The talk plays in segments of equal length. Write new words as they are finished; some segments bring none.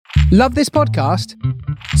Love this podcast?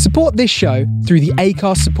 Support this show through the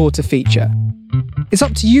Acast supporter feature. It's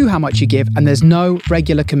up to you how much you give, and there's no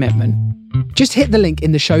regular commitment. Just hit the link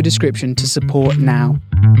in the show description to support now.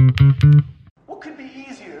 What could be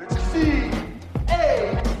easier? It's C,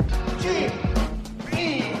 A, G,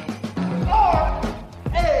 E, R,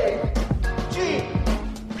 A, G,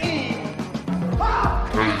 E, R.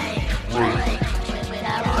 The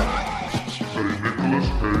Nicolas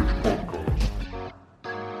Cage Podcast.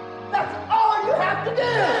 That's all you have to do.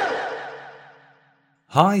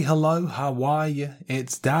 Hi, hello, how are you?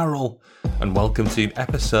 It's Daryl, and welcome to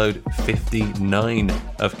episode 59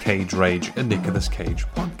 of Cage Rage, a Nicolas Cage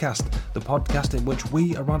podcast. The podcast in which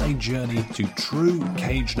we are on a journey to true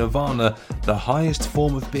Cage Nirvana, the highest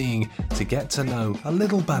form of being, to get to know a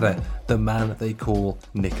little better the man they call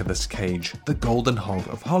Nicolas Cage, the golden hog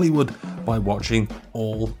of Hollywood, by watching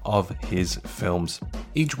all of his films.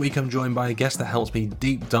 Each week I'm joined by a guest that helps me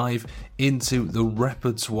deep dive into the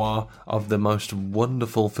repertoire of the most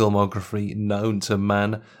wonderful filmography known to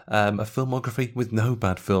man, a filmography with no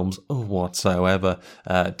bad films whatsoever.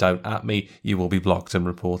 Don't at me, you will be blocked and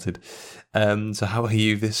reported. So how are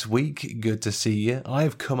you this week? Good to see you.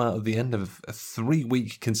 I've come out of the end of a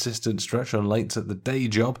 3-week consistent stretch on late at the day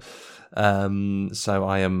job, so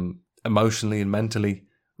I am emotionally and mentally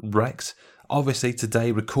wrecked. Obviously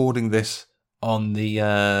today, recording this on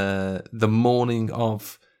the morning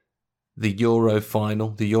of the Euro final,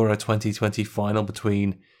 the Euro 2020 final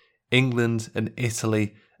between England and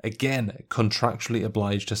Italy. Again, contractually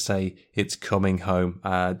obliged to say it's coming home.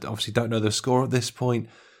 Obviously don't know the score at this point.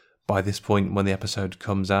 By this point, when the episode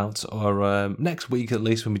comes out, or next week at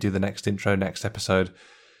least, when we do the next intro, next episode,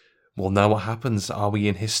 we'll know what happens. Are we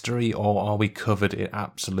in history, or are we covered in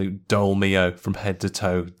absolute dolmio from head to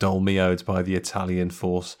toe, dolmioed by the Italian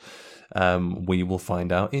force? We will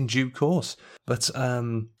find out in due course. But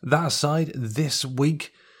that aside, this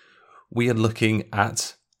week we are looking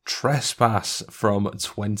at Trespass from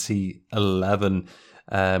 2011.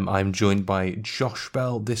 I'm joined by Josh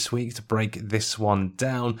Bell this week to break this one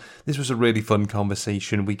down. This was a really fun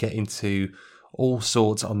conversation. We get into all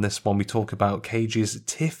sorts on this one. We talk about Cage's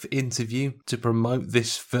TIFF interview to promote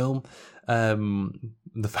this film. The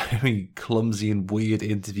very clumsy and weird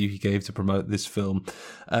interview he gave to promote this film.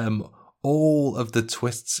 All of the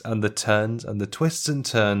twists and the turns, and the twists and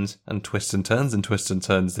turns and twists and turns and twists and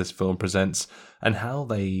turns this film presents, and how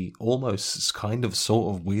they almost kind of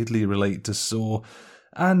sort of weirdly relate to Saw,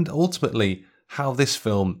 and ultimately how this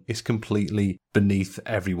film is completely beneath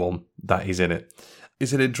everyone that is in it.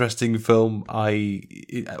 It's an interesting film.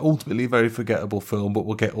 Ultimately a very forgettable film, but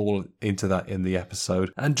we'll get all into that in the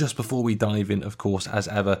episode. And just before we dive in, of course, as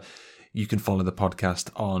ever, you can follow the podcast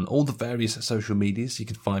on all the various social medias. You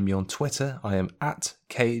can find me on Twitter. I am at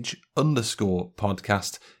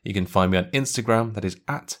Cage_podcast. You can find me on Instagram. That is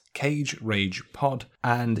at CageRagePod.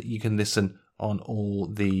 And you can listen on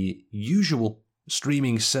all the usual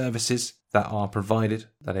streaming services that are provided.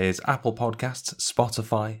 That is Apple Podcasts,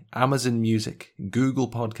 Spotify, Amazon Music,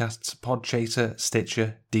 Google Podcasts, Podchaser,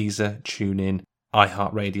 Stitcher, Deezer, TuneIn,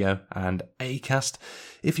 iHeartRadio, and Acast.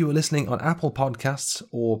 If you are listening on Apple Podcasts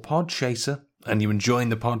or Podchaser and you're enjoying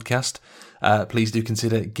the podcast, please do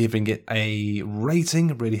consider giving it a rating.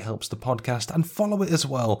 It really helps the podcast, and follow it as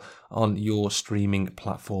well on your streaming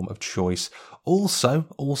platform of choice. Also,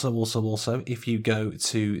 if you go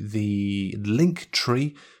to the link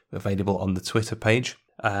tree available on the Twitter page,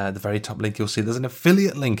 the very top link, you'll see there's an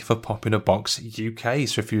affiliate link for Pop in a Box UK.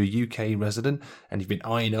 So if you're a UK resident and you've been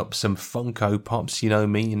eyeing up some Funko Pops, you know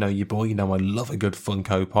me, you know your boy, you know I love a good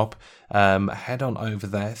Funko Pop, head on over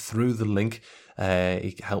there through the link.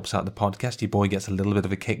 It helps out the podcast. Your boy gets a little bit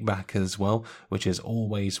of a kickback as well, which is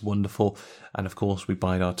always wonderful. And of course, we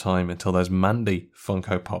bide our time until those Mandy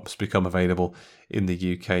Funko Pops become available in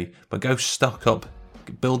the UK. But go stock up,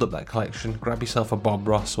 build up that collection, grab yourself a Bob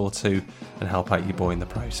Ross or two, and help out your boy in the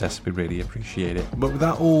process. We really appreciate it. But with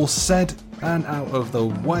that all said and out of the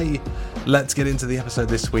way, let's get into the episode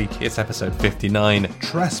this week. It's episode 59,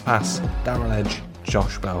 Trespass. Daryl Edge,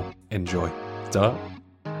 Josh Bell. Enjoy. Start.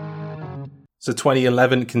 So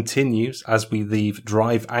 2011 continues as we leave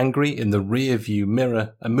Drive Angry in the rear-view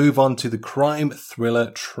mirror and move on to the crime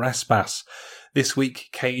thriller Trespass. This week,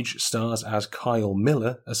 Cage stars as Kyle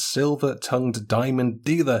Miller, a silver-tongued diamond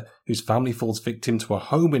dealer whose family falls victim to a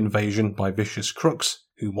home invasion by vicious crooks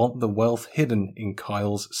who want the wealth hidden in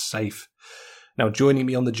Kyle's safe. Now, joining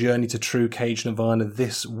me on the journey to true Cage Nirvana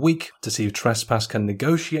this week to see if Trespass can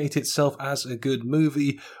negotiate itself as a good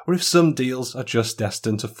movie, or if some deals are just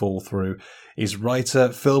destined to fall through, is writer,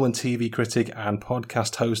 film and TV critic, and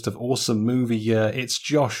podcast host of Awesome Movie Year. It's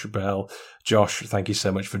Josh Bell. Josh, thank you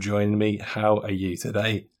so much for joining me. How are you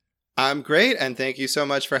today? I'm great, and thank you so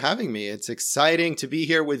much for having me. It's exciting to be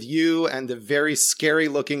here with you and the very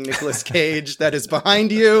scary-looking Nicolas Cage that is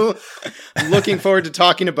behind you. I'm looking forward to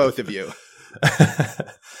talking to both of you.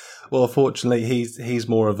 Well, fortunately, he's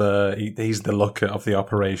more of he's the looker of the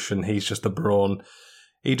operation. He's just the brawn.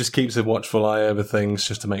 He just keeps a watchful eye over things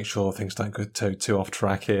just to make sure things don't go too off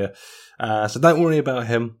track here. So don't worry about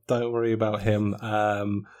him. Don't worry about him.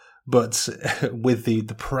 But with the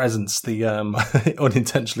presence, the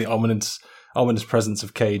unintentionally ominous presence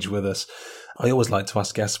of Cage with us, I always like to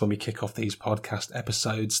ask guests when we kick off these podcast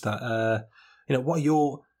episodes that what are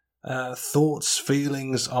your thoughts,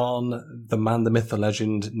 feelings on the man, the myth, the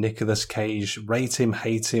legend, Nicolas Cage? Rate him,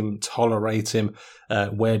 hate him, tolerate him.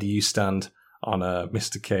 Where do you stand on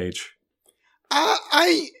Mr. Cage?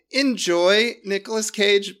 I enjoy Nicolas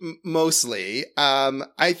Cage mostly.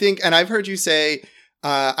 I think, and I've heard you say,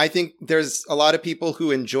 I think there's a lot of people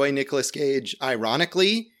who enjoy Nicolas Cage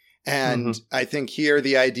ironically. And I think here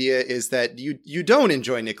the idea is that you don't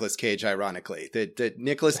enjoy Nicolas Cage ironically. That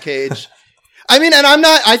Nicolas Cage... I mean, and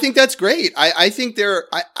I think that's great. I think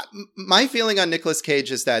my feeling on Nicolas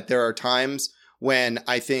Cage is that there are times when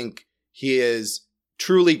I think he is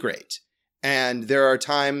truly great. And there are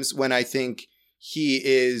times when I think he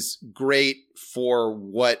is great for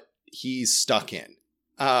what he's stuck in.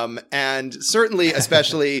 And certainly,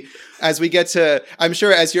 especially as we get to, I'm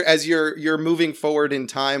sure as you're moving forward in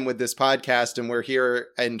time with this podcast, and we're here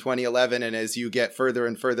in 2011, and as you get further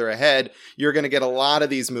and further ahead, you're going to get a lot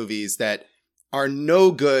of these movies that are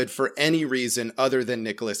no good for any reason other than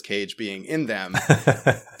Nicolas Cage being in them.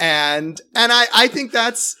 and I think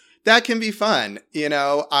that can be fun.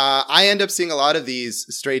 I end up seeing a lot of these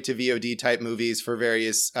straight to VOD type movies for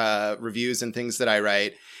various reviews and things that I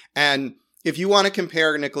write. And if you want to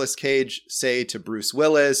compare Nicolas Cage, say, to Bruce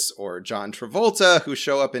Willis or John Travolta, who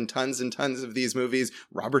show up in tons and tons of these movies,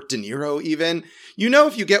 Robert De Niro even,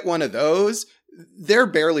 if you get one of those, they're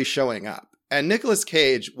barely showing up. And Nicolas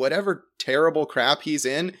Cage, whatever terrible crap he's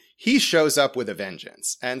in, he shows up with a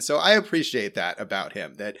vengeance. And so I appreciate that about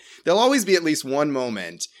him, that there'll always be at least one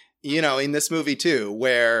moment, in this movie too,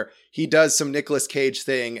 where he does some Nicolas Cage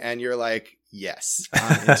thing and you're like, yes,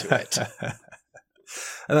 I'm into it.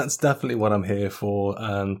 And that's definitely what I'm here for.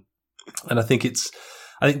 And I think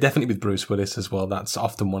definitely with Bruce Willis as well, that's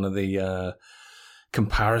often one of the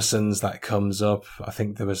comparisons that comes up. I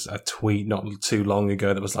think there was a tweet not too long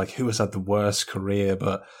ago that was like, who has had the worst career?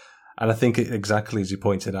 And I think exactly as you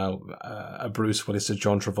pointed out, Bruce Willis and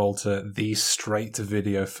John Travolta, these straight to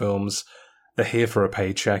video films, they're here for a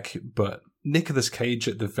paycheck, but Nicolas Cage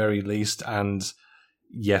at the very least, and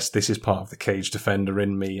yes, this is part of the Cage Defender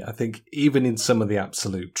in me. I think even in some of the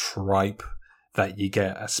absolute tripe that you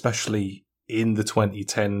get, especially in the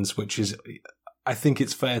 2010s, which is, I think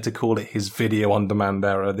it's fair to call it his video on demand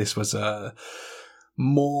era. This was a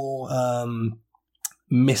more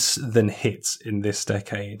miss than hit in this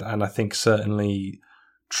decade, and I think certainly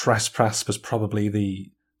Trespass was probably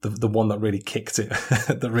the one that really kicked it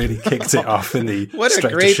off in the what a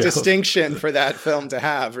great distinction for that film to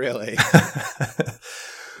have, really.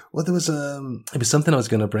 Well, it was something I was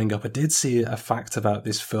going to bring up. I did see a fact about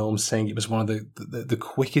this film saying it was one of the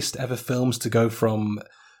quickest ever films to go from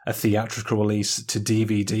a theatrical release to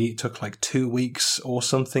DVD. It took like 2 weeks or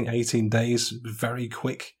something, 18 days, very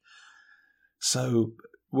quick. So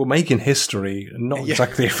we're making history, not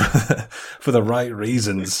exactly for the right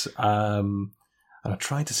reasons. And I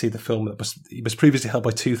tried to see the film that was previously held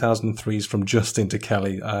by 2003's From Justin to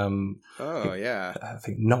Kelly. I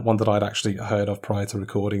think not one that I'd actually heard of prior to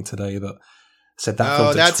recording today, but said that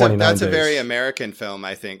film took 29 days. That's a very American film,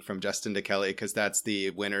 I think, From Justin to Kelly, because that's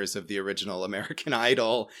the winners of the original American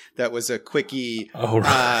Idol. That was a quickie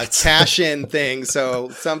cash-in thing, so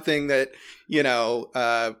something that,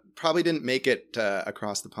 probably didn't make it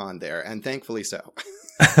across the pond there, and thankfully so.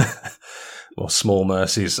 Well, small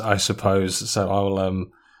mercies, I suppose. So I'll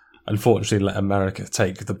unfortunately let America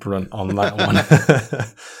take the brunt on that one.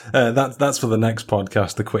 That's for the next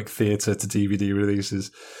podcast, the quick theatre to DVD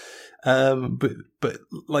releases. But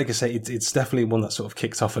like I say, it's definitely one that sort of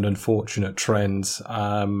kicked off an unfortunate trend.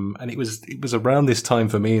 And it was around this time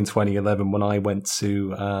for me in 2011 when I went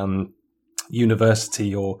to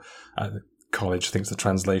university or college, I think it's the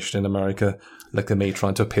translation in America. Look at me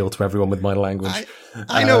trying to appeal to everyone with my language.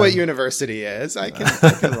 I know what university is. I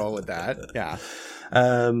can roll with that. Yeah.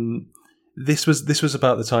 this was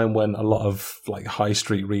about the time when a lot of like high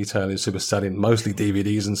street retailers who were selling mostly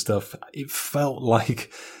DVDs and stuff, it felt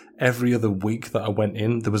like every other week that I went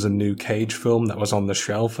in, there was a new Cage film that was on the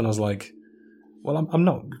shelf, and I was like, well, I'm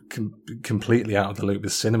not completely out of the loop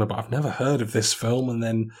with cinema, but I've never heard of this film. And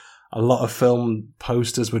then a lot of film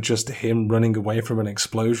posters were just him running away from an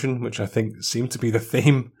explosion, which I think seemed to be the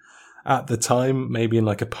theme at the time, maybe in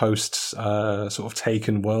like a post sort of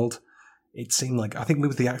Taken world. It seemed like, I think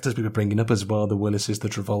with the actors we were bringing up as well, the Willises, the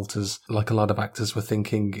Travoltas, like a lot of actors were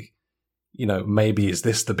thinking, you know, maybe is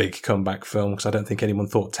this the big comeback film? Because I don't think anyone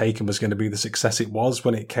thought Taken was going to be the success it was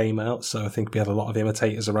when it came out. So I think we had a lot of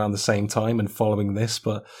imitators around the same time and following this.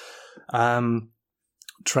 But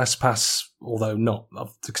Trespass, although not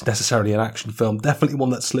necessarily an action film, definitely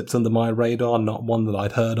one that slipped under my radar, not one that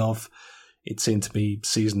I'd heard of. It seemed to be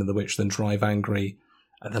Season of the Witch, then Drive Angry,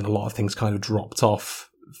 and then a lot of things kind of dropped off,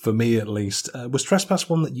 for me at least. Was Trespass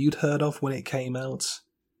one that you'd heard of when it came out?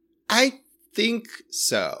 I think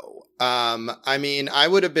so. I mean, I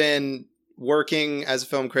would have been working as a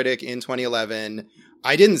film critic in 2011.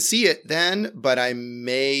 I didn't see it then, but I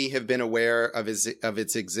may have been aware of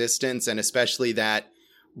its existence, and especially that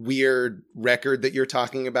weird record that you're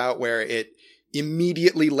talking about where it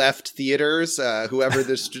immediately left theaters. Whoever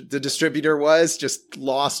the distributor was just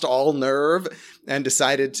lost all nerve and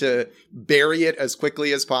decided to bury it as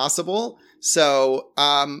quickly as possible. So,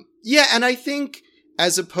 yeah, and I think,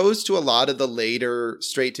 as opposed to a lot of the later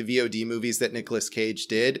straight-to-VOD movies that Nicolas Cage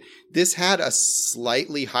did, this had a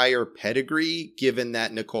slightly higher pedigree, given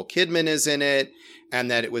that Nicole Kidman is in it, and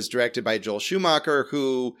that it was directed by Joel Schumacher,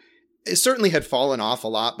 who certainly had fallen off a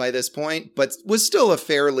lot by this point, but was still a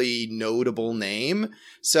fairly notable name.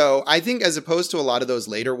 So I think, as opposed to a lot of those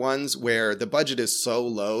later ones, where the budget is so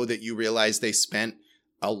low that you realize they spent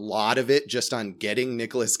a lot of it just on getting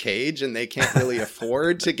Nicolas Cage, and they can't really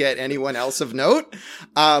afford to get anyone else of note.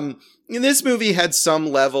 This movie had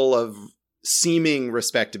some level of seeming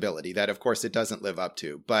respectability that, of course, it doesn't live up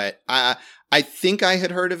to. But I think I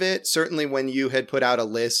had heard of it, certainly when you had put out a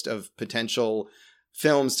list of potential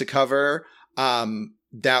films to cover.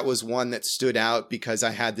 That was one that stood out because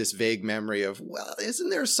I had this vague memory of, well,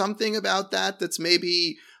 isn't there something about that that's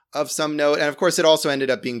maybe of some note? And of course, it also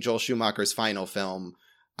ended up being Joel Schumacher's final film,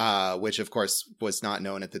 which of course was not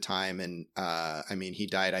known at the time. And I mean, he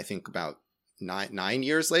died, I think, about nine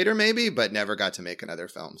years later, maybe, but never got to make another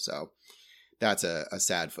film. So that's a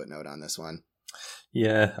sad footnote on this one.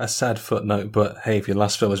 Yeah, a sad footnote, but hey, if your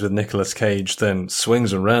last film was with Nicolas Cage, then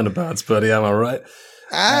swings and roundabouts, buddy, am I right?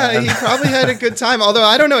 He probably had a good time. Although,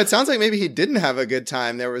 I don't know, it sounds like maybe he didn't have a good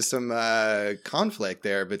time. There was some conflict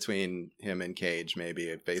there between him and Cage,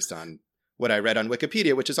 maybe, based on what I read on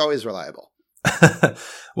Wikipedia, which is always reliable.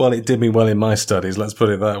 Well, it did me well in my studies, let's put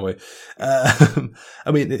it that way.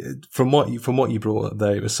 I mean, from what you brought up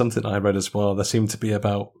there, it was something I read as well. There seemed to be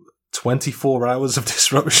about 24 hours of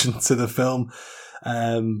disruption to the film.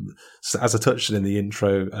 So as I touched on in the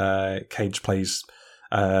intro, Cage plays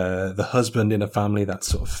the husband in a family that's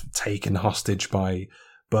sort of taken hostage by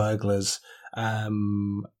burglars. I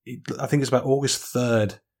think it's about August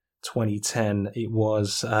 3rd, 2010. It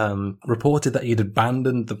was reported that he'd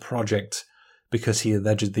abandoned the project because he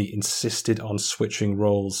allegedly insisted on switching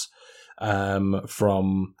roles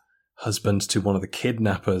from husband to one of the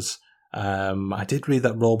kidnappers. I did read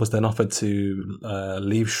that role was then offered to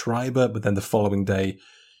Liev Schreiber, but then the following day,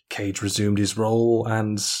 Cage resumed his role,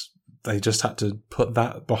 and they just had to put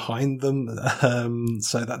that behind them.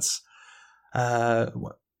 So that's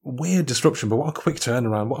weird disruption, but what a quick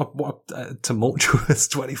turnaround! What a tumultuous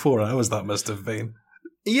 24 hours that must have been.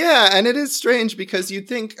 Yeah, and it is strange because you'd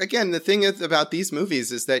think, again, the thing about these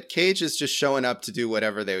movies is that Cage is just showing up to do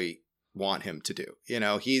whatever they want him to do. You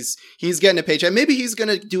know, he's getting a paycheck. Maybe he's going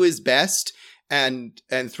to do his best and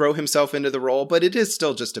throw himself into the role, but it is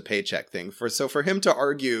still just a paycheck thing. So for him to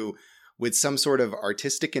argue with some sort of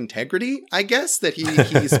artistic integrity, I guess, that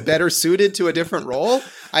he's better suited to a different role,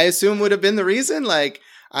 I assume would have been the reason. Like,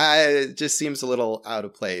 it just seems a little out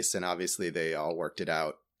of place, and obviously they all worked it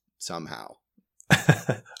out somehow.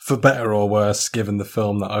 For better or worse, given the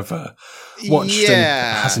film that I've watched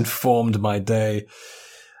and has informed my day.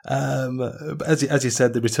 As you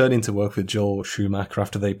said, they're returning to work with Joel Schumacher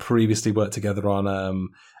after they previously worked together on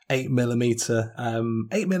 8mm.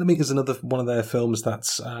 8mm is another one of their films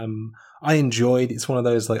that's I enjoyed. It's one of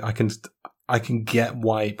those, like, I can get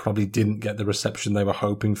why it probably didn't get the reception they were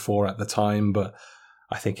hoping for at the time, but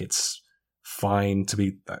I think it's fine to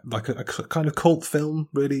be like a kind of cult film,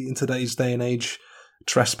 really, in today's day and age.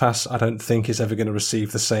 Trespass, I don't think, is ever going to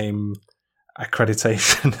receive the same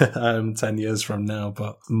accreditation 10 years from now,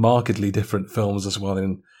 but markedly different films as well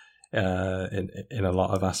in in a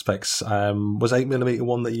lot of aspects. Was 8mm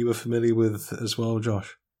one that you were familiar with as well,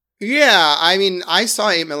 Josh? Yeah, I mean, I saw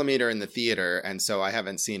 8mm in the theater, and so I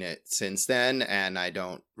haven't seen it since then, and I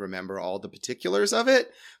don't remember all the particulars of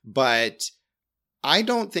it, but I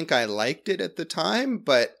don't think I liked it at the time,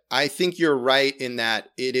 but I think you're right in that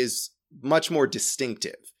it is much more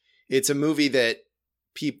distinctive. It's a movie that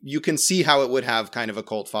you can see how it would have kind of a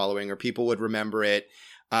cult following, or people would remember it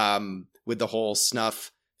with the whole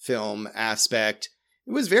snuff film aspect.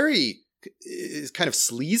 It was very kind of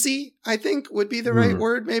sleazy, I think would be the right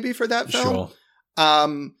word maybe for that film.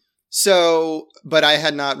 Sure. But I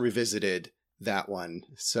had not revisited that one.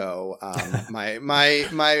 So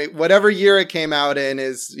my whatever year it came out in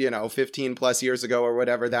is, 15 plus years ago or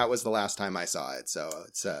whatever. That was the last time I saw it. So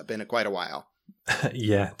it's been quite a while.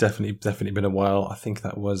 Yeah, definitely been a while. I think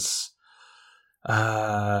that was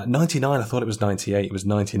 99. I thought it was 98. It was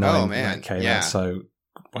 99. Oh man, when it came out. So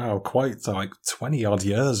wow, quite like 20 odd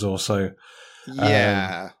years or so.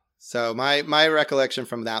 Yeah. So my recollection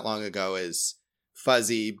from that long ago is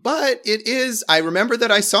fuzzy, but it is, I remember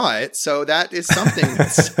that I saw it. So that is something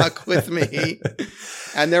that stuck with me.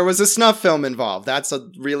 And there was a snuff film involved. That's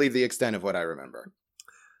really the extent of what I remember.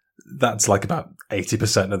 That's like about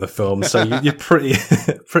 80% of the film. So you're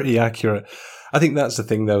pretty accurate. I think that's the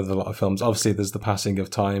thing though with a lot of films. Obviously there's the passing of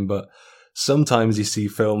time, but sometimes you see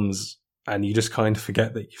films and you just kind of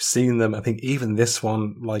forget that you've seen them. I think even this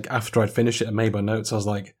one, like after I'd finished it and made my notes, I was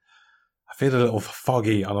like, I feel a little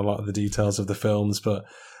foggy on a lot of the details of the films, but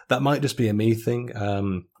that might just be a me thing.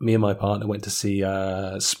 Me and my partner went to see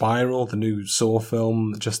Spiral, the new Saw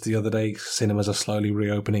film, just the other day. Cinemas are slowly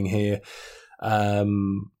reopening here.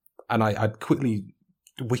 And I'd quickly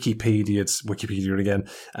Wikipedia again,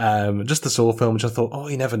 just the Saw film, which I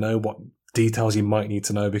thought, you never know what details you might need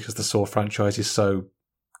to know because the Saw franchise is so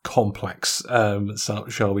complex,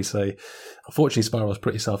 shall we say. Unfortunately, Spiral is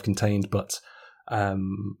pretty self-contained, but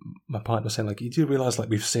my partner was saying, like, you do realise, like,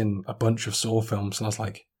 we've seen a bunch of Saw films, and I was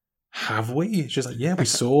like, have we? She's like, yeah, we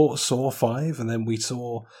saw Saw 5, and then we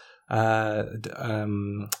saw Saw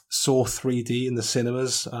 3D in the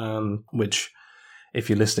cinemas, which, if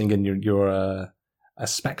you're listening and you're a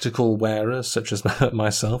spectacle wearer, such as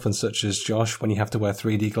myself and such as Josh, when you have to wear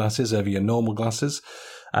 3D glasses over your normal glasses,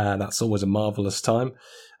 that's always a marvellous time.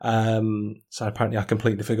 So apparently I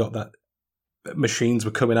completely forgot that machines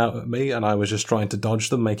were coming out at me and I was just trying to dodge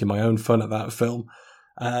them, making my own fun at that film.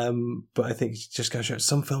 But I think it just goes to show,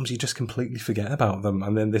 some films you just completely forget about them.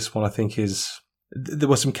 And then this one, I think, there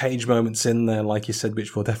were some Cage moments in there, like you said,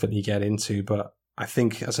 which we'll definitely get into. But I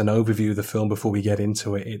think as an overview of the film before we get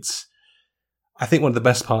into it, I think one of the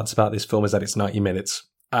best parts about this film is that it's 90 minutes.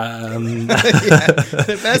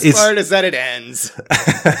 The best part is that it ends.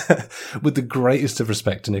 With the greatest of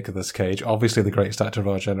respect to Nicolas Cage, obviously the greatest actor of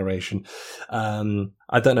our generation.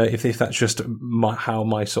 I don't know if that's just how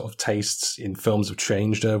my sort of tastes in films have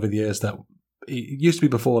changed over the years. That it used to be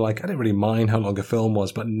before, like, I didn't really mind how long a film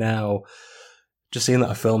was, but now just seeing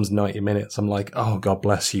that a film's 90 minutes, I'm like, oh, God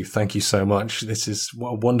bless you. Thank you so much. This is what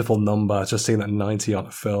a wonderful number. Just seeing that 90 on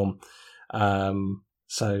a film.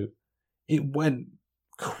 So it went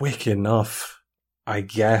quick enough, I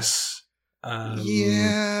guess.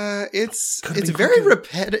 Yeah, it's very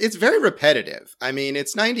it's very repetitive. I mean,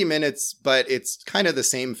 it's 90 minutes, but it's kind of the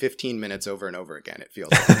same 15 minutes over and over again. It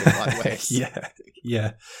feels like in a lot of ways.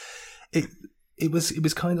 Yeah. It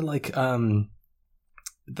was kind of like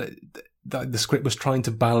the script was trying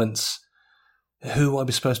to balance who I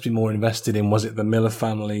was supposed to be more invested in. Was it the Miller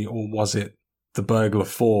family or was it the Burglar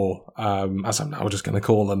 4, as I'm now just going to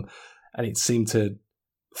call them? And it seemed to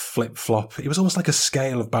flip-flop. It was almost like a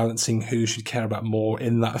scale of balancing who should care about more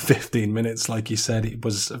in that 15 minutes. Like you said, it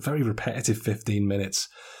was a very repetitive 15 minutes.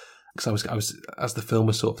 Because I was, as the film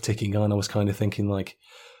was sort of ticking on, I was kind of thinking, like,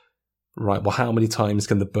 right, well, how many times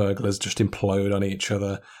can the burglars just implode on each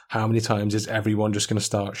other? How many times is everyone just going to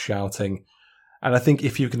start shouting? And I think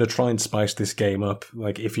if you're going to try and spice this game up,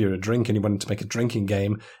 like if you're a drink and you wanted to make a drinking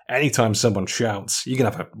game, anytime someone shouts, you can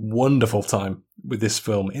have a wonderful time with this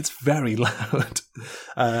film. It's very loud.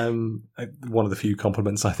 One of the few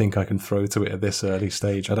compliments I think I can throw to it at this early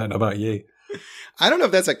stage. I don't know about you. I don't know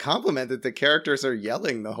if that's a compliment that the characters are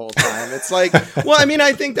yelling the whole time. It's like, well, I mean,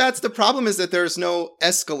 I think that's the problem, is that there's no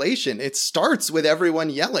escalation. It starts with everyone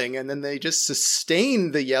yelling and then they just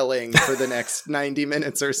sustain the yelling for the next 90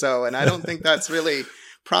 minutes or so. And I don't think that's really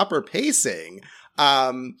proper pacing.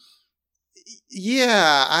 Yeah,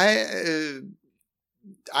 I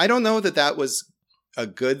don't know that was a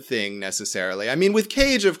good thing necessarily. I mean, with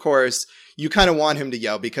Cage, of course, you kind of want him to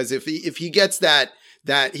yell because if he gets that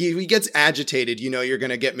that he gets agitated, you're going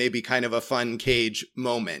to get maybe kind of a fun Cage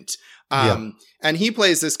moment. And he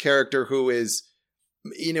plays this character who is,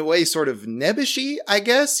 in a way, sort of nebbishy, I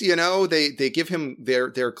guess. They give him,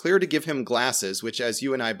 they're clear to give him glasses, which, as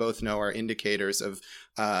you and I both know, are indicators of,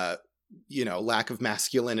 lack of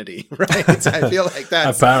masculinity, right? I feel like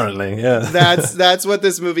that's apparently, yeah. that's what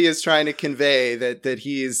this movie is trying to convey, that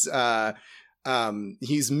he's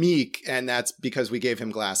meek, and that's because we gave him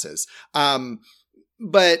glasses.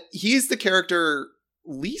 But he's the character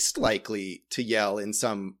least likely to yell in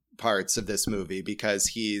some parts of this movie because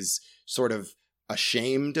he's sort of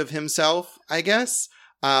ashamed of himself, I guess.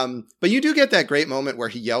 But you do get that great moment where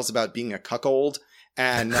he yells about being a cuckold.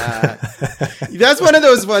 And that's one of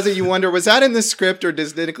those ones that you wonder, was that in the script, or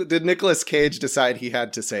did Nicolas Cage decide he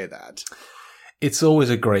had to say that? It's always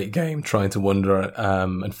a great game trying to wonder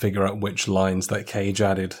and figure out which lines that Cage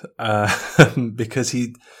added, because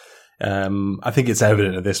I think it's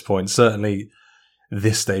evident at this point, certainly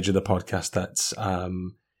this stage of the podcast, that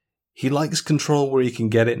he likes control where he can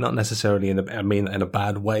get it, not necessarily in a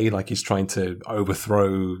bad way, like he's trying to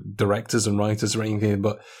overthrow directors and writers or anything,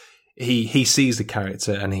 but he sees the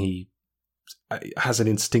character and he has an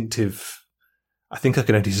instinctive, I think I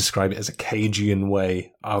can only describe it as a Cagean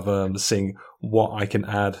way of seeing what I can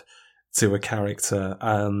add to a character.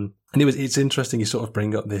 And it's interesting you sort of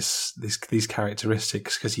bring up these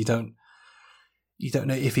characteristics, because you don't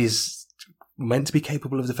know if he's meant to be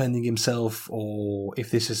capable of defending himself or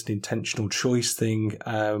if this is an intentional choice thing.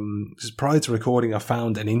 Prior to recording, I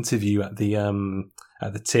found an interview at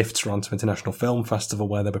the TIFF, Toronto International Film Festival,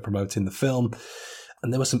 where they were promoting the film,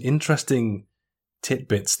 and there were some interesting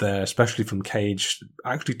tidbits there, especially from Cage,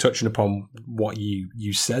 actually touching upon what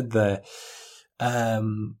you said there.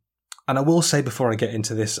 And I will say, before I get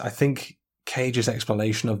into this, I think Cage's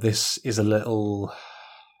explanation of this is a little,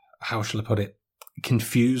 how shall I put it,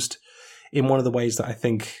 confused in one of the ways that I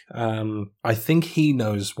think he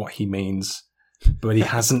knows what he means, but he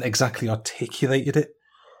hasn't exactly articulated it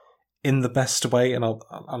in the best way, and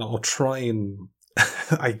I'll try and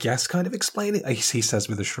I guess kind of explain it. He says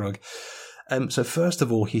with a shrug. So first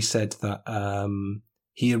of all, he said that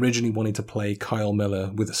he originally wanted to play Kyle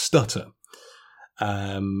Miller with a stutter.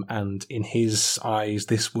 And in his eyes,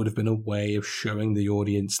 this would have been a way of showing the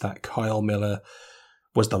audience that Kyle Miller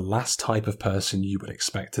was the last type of person you would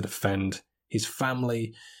expect to defend his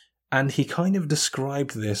family. And he kind of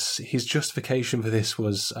described this, his justification for this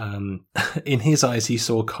was, in his eyes, he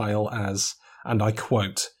saw Kyle as, and I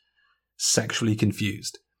quote, sexually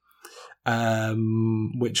confused.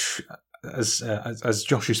 Which, as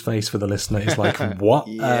Josh's face for the listener is like, what?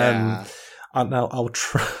 Yeah. Now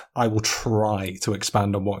I will try to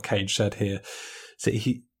expand on what Cage said here. So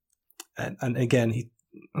he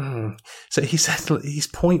said his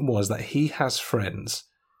point was that he has friends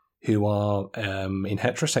who are in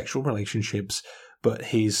heterosexual relationships, but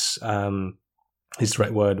his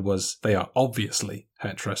direct word was they are obviously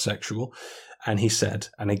heterosexual. And he said,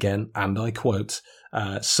 and again, and I quote,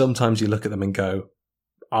 sometimes you look at them and go,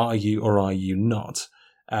 are you or are you not?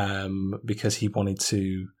 Because he wanted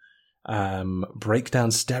to break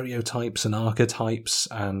down stereotypes and archetypes,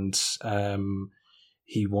 and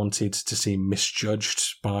he wanted to seem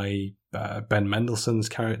misjudged by Ben Mendelsohn's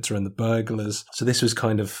character and the burglars. So this was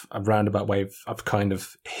kind of a roundabout way of kind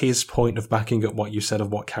of his point of backing up what you said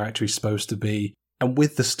of what character he's supposed to be. And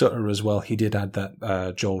with the stutter as well, he did add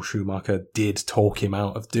that Joel Schumacher did talk him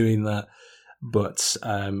out of doing that, but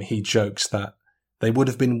he jokes that they would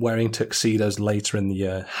have been wearing tuxedos later in the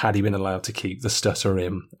year had he been allowed to keep the stutter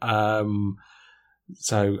in.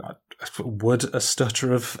 So would a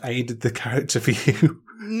stutter have aided the character for you?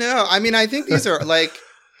 No, I mean, I think these are like,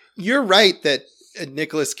 you're right that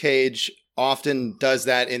Nicolas Cage often does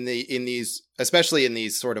that in these, especially in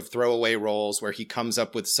these sort of throwaway roles where he comes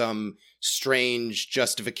up with some strange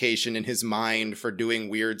justification in his mind for doing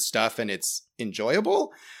weird stuff and it's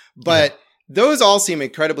enjoyable. But those all seem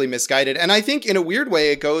incredibly misguided. And I think in a weird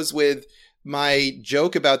way, it goes with my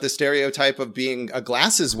joke about the stereotype of being a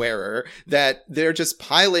glasses wearer, that they're just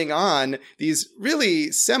piling on these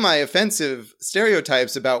really semi-offensive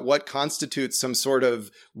stereotypes about what constitutes some sort of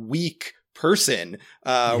weak person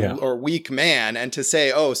or weak man, and to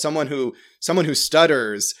say, oh, someone who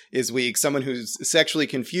stutters is weak, someone who's sexually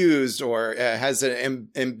confused or has an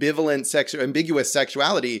ambiguous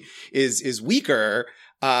sexuality is weaker.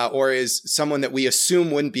 Or is someone that we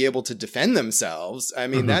assume wouldn't be able to defend themselves. I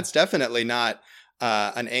mean, that's definitely not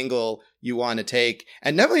an angle you want to take,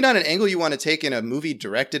 and definitely not an angle you want to take in a movie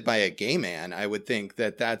directed by a gay man. I would think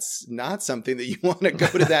that that's not something that you want to go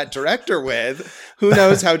to that director with. Who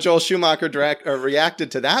knows how Joel Schumacher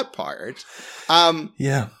reacted to that part.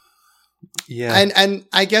 Yeah. And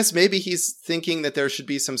I guess maybe he's thinking that there should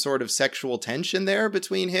be some sort of sexual tension there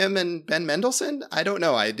between him and Ben Mendelsohn. I don't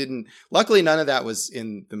know. Luckily none of that was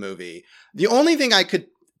in the movie. The only thing I could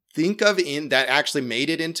think of in that actually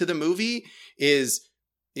made it into the movie is,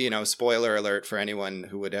 spoiler alert for anyone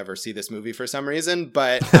who would ever see this movie for some reason,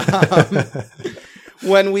 but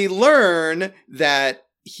when we learn that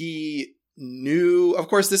he knew, of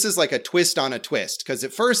course, this is like a twist on a twist, because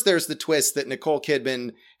at first there's the twist that Nicole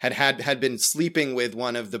Kidman had been sleeping with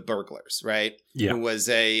one of the burglars, right? Yeah. Who was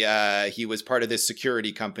he was part of this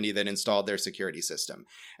security company that installed their security system.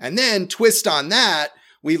 And then twist on that,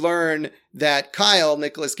 we learn that Kyle,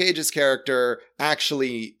 Nicolas Cage's character,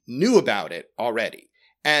 actually knew about it already.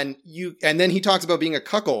 And then he talks about being a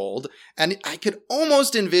cuckold, and I could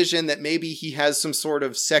almost envision that maybe he has some sort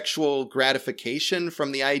of sexual gratification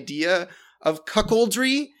from the idea of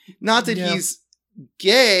cuckoldry. Not that he's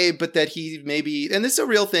gay, but that he maybe, and this is a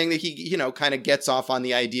real thing, that he, kind of gets off on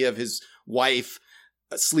the idea of his wife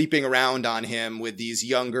sleeping around on him with these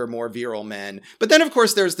younger, more virile men. But then, of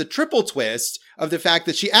course, there's the triple twist of the fact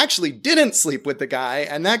that she actually didn't sleep with the guy,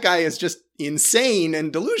 and that guy is just insane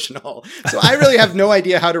and delusional. So I really have no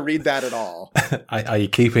idea how to read that at all. Are you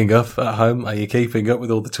keeping up at home? Are you keeping up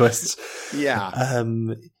with all the twists? Yeah.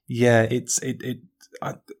 It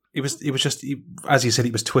was just, as you said,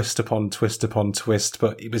 it was twist upon twist upon twist.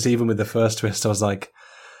 But it was, even with the first twist, I was like,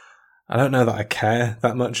 I don't know that I care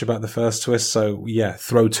that much about the first twist. So yeah,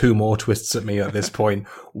 throw two more twists at me at this point.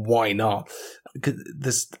 Why not?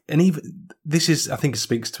 This I think,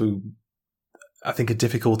 speaks to, I think, a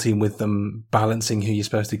difficulty with them balancing who you're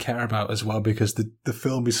supposed to care about as well, because the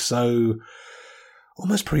film is so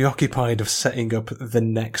almost preoccupied of setting up the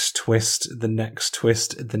next twist, the next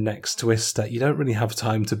twist, the next twist, that you don't really have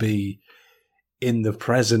time to be in the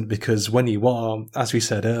present, because when you are, as we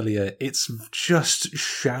said earlier, it's just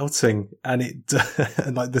shouting, and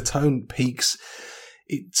and like the tone peaks,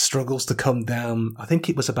 it struggles to come down. I think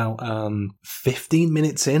it was about 15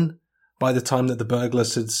 minutes in by the time that the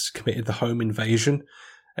burglars had committed the home invasion,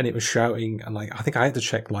 and it was shouting. And like, I think I had to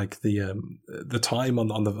check like the time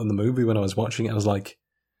on the movie when I was watching it. I was like,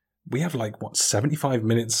 we have like 75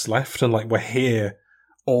 minutes left, and like we're here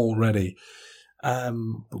already.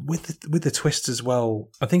 With the twists as well,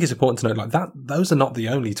 I think it's important to note like that those are not the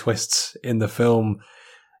only twists in the film.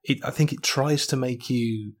 I think it tries to make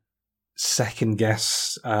you second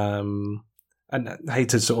guess, and I hate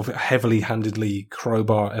to sort of heavily handedly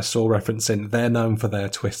crowbar a Saw reference in. They're known for their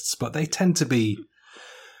twists, but they tend to be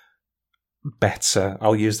better.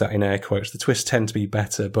 I'll use that in air quotes. The twists tend to be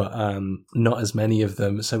better, but not as many of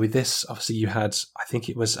them. So with this, obviously you had, I think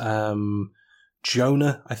it was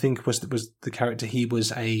Jonah, I think was the character. He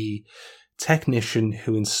was a technician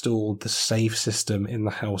who installed the safe system in the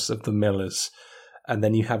house of the Millers. And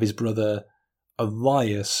then you have his brother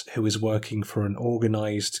Elias, who is working for an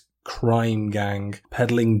organized crime gang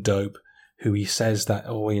peddling dope, who he says that,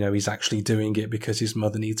 he's actually doing it because his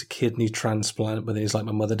mother needs a kidney transplant. But then he's like,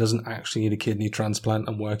 my mother doesn't actually need a kidney transplant.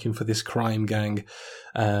 I'm working for this crime gang.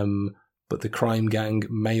 But the crime gang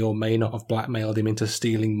may or may not have blackmailed him into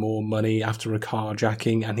stealing more money after a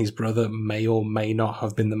carjacking, and his brother may or may not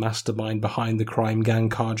have been the mastermind behind the crime gang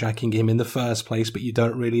carjacking him in the first place, but you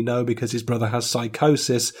don't really know because his brother has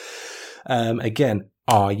psychosis. Again,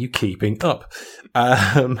 are you keeping up?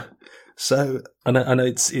 So I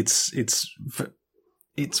know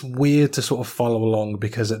it's weird to sort of follow along,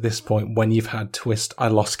 because at this point, when you've had twist, I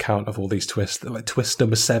lost count of all these twists, like twist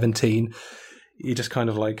number 17, you're just kind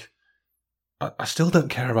of like, I still don't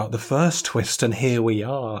care about the first twist, and here we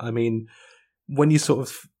are. I mean, when you sort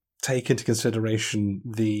of take into consideration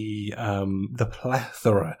the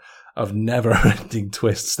plethora of never-ending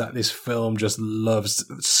twists that this film just loves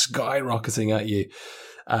skyrocketing at you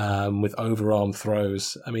with overarm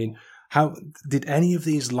throws. I mean, how did any of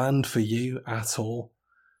these land for you at all?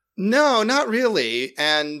 No, not really.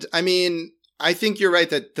 And I mean, I think you're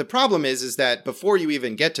right that the problem is that before you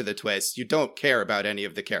even get to the twist, you don't care about any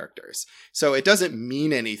of the characters. So it doesn't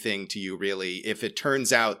mean anything to you, really, if it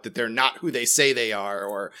turns out that they're not who they say they are,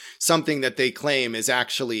 or something that they claim is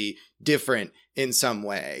actually different in some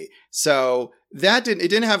way. So it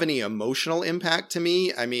didn't have any emotional impact to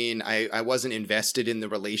me. I mean, I wasn't invested in the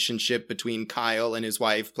relationship between Kyle and his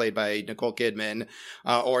wife, played by Nicole Kidman,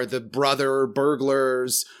 or the brother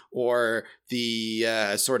burglars, or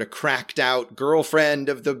the sort of cracked out girlfriend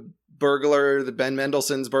of the burglar, the Ben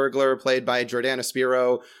Mendelsohn's burglar, played by Jordana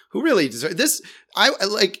Spiro, who really deserves this.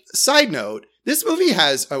 Side note, this movie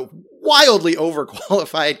has a wildly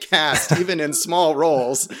overqualified cast, even in small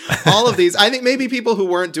roles. All of these, I think maybe people who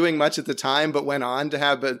weren't doing much at the time, but went on to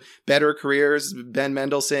have better careers, Ben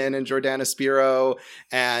Mendelsohn and Jordana Spiro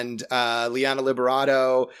and Liana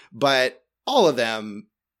Liberato, but all of them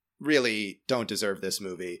really don't deserve this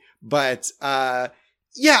movie. But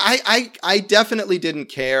yeah, I definitely didn't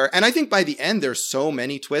care. And I think by the end, there's so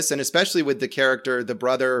many twists, and especially with the character, the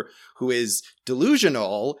brother who is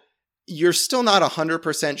delusional, you're still not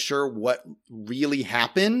 100% sure what really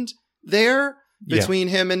happened there between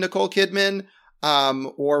him and Nicole Kidman,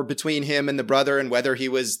 or between him and the brother, and whether he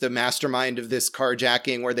was the mastermind of this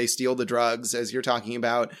carjacking where they steal the drugs, as you're talking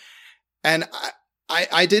about. And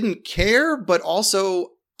I didn't care, but also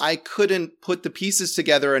I couldn't put the pieces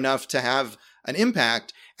together enough to have an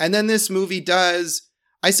impact. And then this movie does,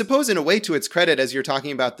 I suppose in a way to its credit, as you're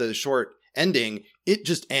talking about the short ending, it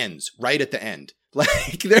just ends right at the end.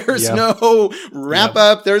 Like there's no wrap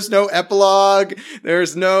up. There's no epilogue.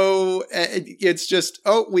 There's no, it's just,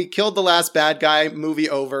 oh, we killed the last bad guy, movie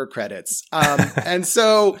over, credits. And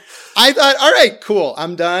so I thought, all right, cool.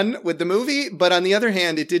 I'm done with the movie. But on the other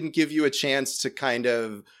hand, it didn't give you a chance to kind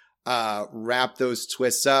of wrap those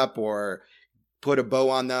twists up or put a bow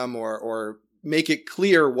on them or make it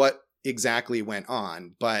clear what exactly went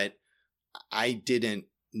on. But I didn't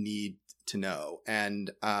need to know.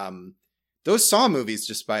 And, those Saw movies,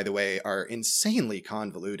 just by the way, are insanely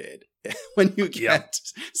convoluted when you get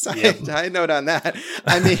side note on that.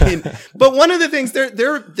 I mean, but one of the things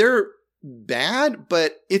they're bad,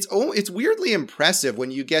 but it's weirdly impressive when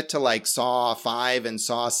you get to like Saw 5 and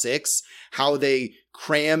Saw 6, how they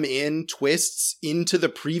cram in twists into the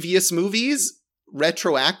previous movies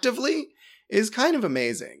retroactively is kind of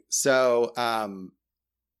amazing. So,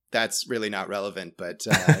 that's really not relevant, but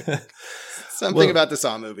something about the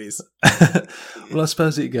Saw movies. Well, I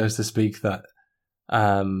suppose it goes to speak that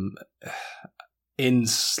in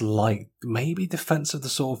slight, maybe defense of the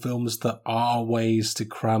Saw films, there are ways to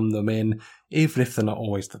cram them in, even if they're not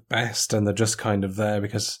always the best, and they're just kind of there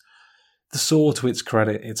because the Saw, to its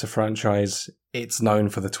credit, it's a franchise. It's known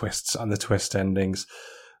for the twists and the twist endings.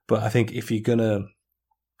 But I think if you're going to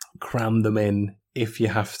cram them in, if you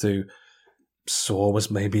have to, Saw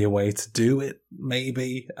was maybe a way to do it,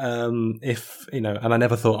 maybe. If, you know, and I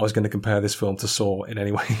never thought I was going to compare this film to Saw in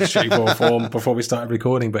any way, shape or form before we started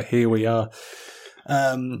recording, but here we are.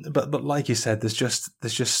 But like you said, there's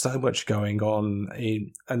just so much going on.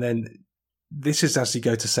 And then this is as you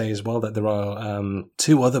go to say as well that there are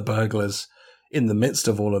two other burglars in the midst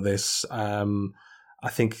of all of this. I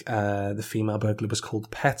think the female burglar was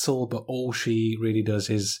called Petal, but all she really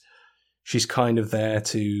does is she's kind of there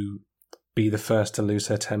to be the first to lose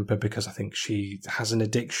her temper because I think she has an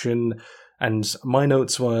addiction. And my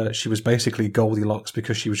notes were she was basically Goldilocks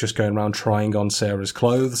because she was just going around trying on Sarah's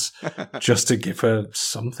clothes just to give her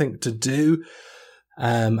something to do.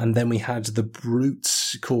 And then we had the brute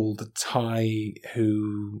called Ty,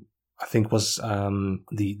 who I think was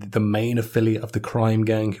the main affiliate of the crime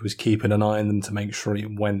gang who was keeping an eye on them to make sure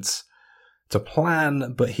it went to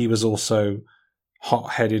plan, but he was also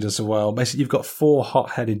hot-headed as well. Basically, you've got 4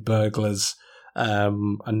 hot-headed burglars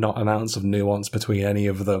and not an ounce of nuance between any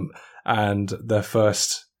of them. And their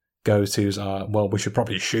first go-tos are, well, we should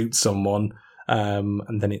probably shoot someone.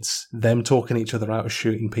 And then it's them talking each other out of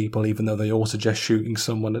shooting people, even though they all suggest shooting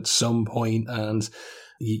someone at some point. And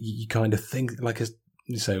you kind of think,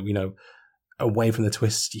 away from the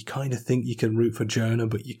twists, you kind of think you can root for Jonah,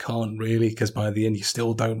 but you can't really, because by the end you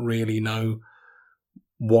still don't really know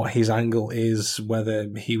what his angle is, whether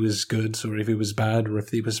he was good or if he was bad or if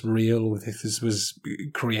he was real or if this was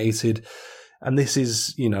created. And this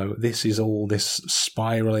is all this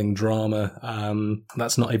spiraling drama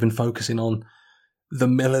that's not even focusing on the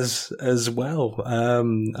Millers as well.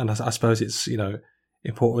 And I suppose it's,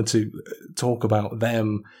 important to talk about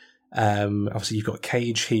them. Obviously you've got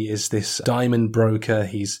Cage. He is this diamond broker.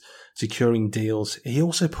 He's securing deals. He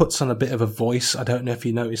also puts on a bit of a voice. I don't know if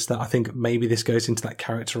you noticed that. I think maybe this goes into that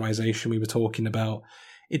characterization we were talking about.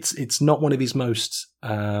 It's not one of his most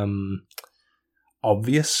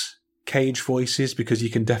obvious Cage voices, because you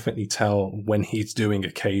can definitely tell when he's doing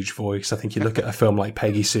a Cage voice. I think you look at a film like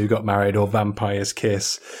Peggy Sue Got Married or Vampire's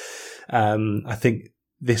Kiss. I think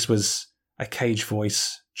this was a Cage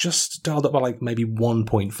voice just dialed up by like maybe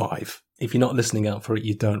 1.5. If you're not listening out for it,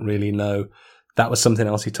 you don't really know. That was something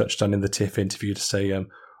else he touched on in the TIFF interview to say,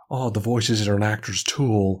 the voices are an actor's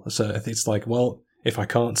tool. So it's like, well, if I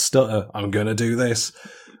can't stutter, I'm going to do this.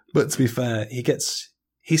 But to be fair,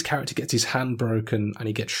 he his character gets his hand broken and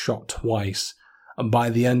he gets shot twice. And by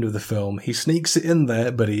the end of the film, he sneaks it in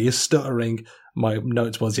there, but he is stuttering. My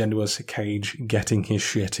note towards the end was Cage getting his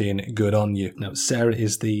shit in. Good on you. Now, Sarah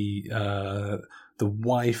is the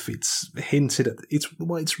wife. It's hinted at.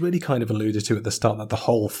 It's really kind of alluded to at the start that the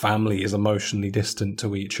whole family is emotionally distant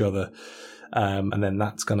to each other, and then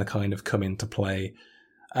that's going to kind of come into play.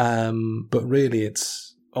 But really,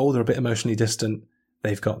 it's they're a bit emotionally distant.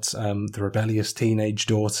 They've got the rebellious teenage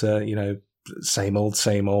daughter. You know, same old,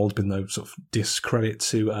 with no sort of discredit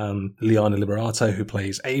to Liana Liberato, who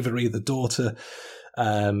plays Avery, the daughter.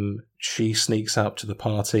 She sneaks out to the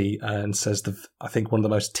party and says I think one of the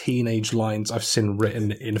most teenage lines I've seen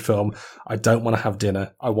written in film. I don't want to have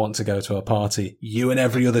dinner. I want to go to a party. You and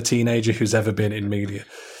every other teenager who's ever been in media.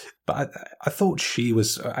 But I thought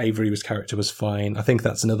Avery's character was fine. I think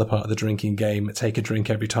that's another part of the drinking game. Take a drink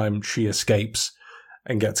every time she escapes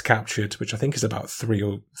and gets captured, which I think is about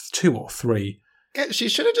 2 or 3. She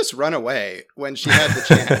should have just run away when she had the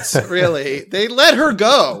chance. Really, they let her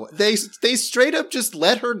go. They straight up just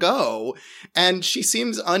let her go, and she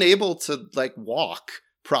seems unable to like walk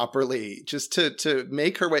properly. Just to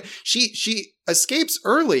make her way. She escapes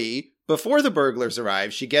early before the burglars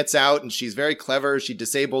arrive. She gets out and she's very clever. She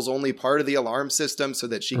disables only part of the alarm system so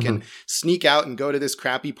that she can sneak out and go to this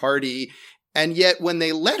crappy party. And yet, when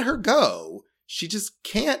they let her go, she just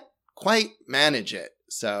can't quite manage it.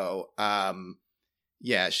 So,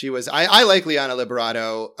 yeah, she was. I like Liana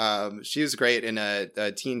Liberato. She was great in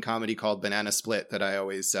a teen comedy called Banana Split that I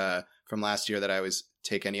always from last year that I always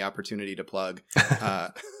take any opportunity to plug.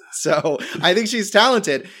 So I think she's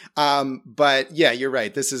talented. But yeah, you're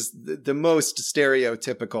right. This is the most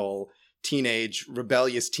stereotypical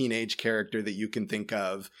rebellious teenage character that you can think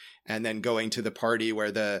of. And then going to the party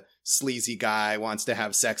where the sleazy guy wants to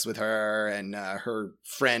have sex with her and her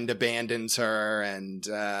friend abandons her and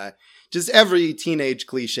just every teenage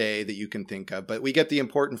cliche that you can think of. But we get the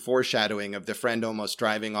important foreshadowing of the friend almost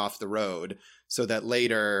driving off the road so that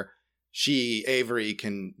later Avery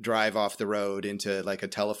can drive off the road into like a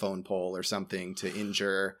telephone pole or something to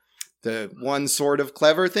injure the one sort of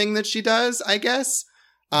clever thing that she does, I guess.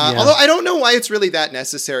 Although I don't know why it's really that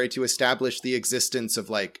necessary to establish the existence of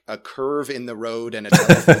like a curve in the road and a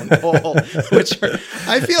telephone pole, which are,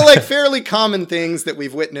 I feel like fairly common things that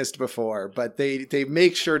we've witnessed before, but they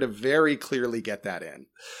make sure to very clearly get that in.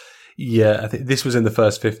 Yeah, I think this was in the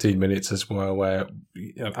first 15 minutes as well, where,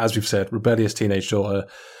 you know, as we've said, rebellious teenage daughter,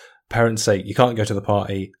 parents say, you can't go to the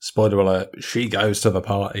party. Spoiler alert, she goes to the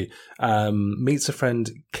party. Meets a friend,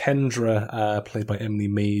 Kendra, played by Emily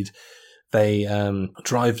Mead. They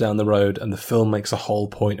drive down the road, and the film makes a whole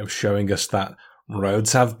point of showing us that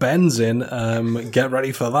roads have bends in. Get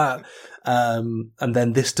ready for that. And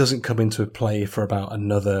then this doesn't come into play for about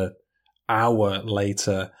another hour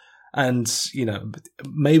later. And, you know,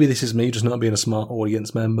 maybe this is me just not being a smart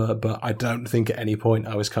audience member, but I don't think at any point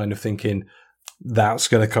I was kind of thinking that's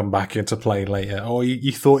going to come back into play later. Oh,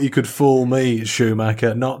 you thought you could fool me,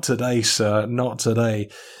 Schumacher. Not today, sir. Not today.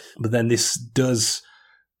 But then this does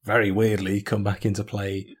very weirdly come back into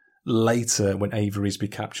play later when Avery's be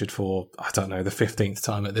captured for, I don't know, the 15th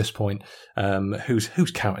time at this point.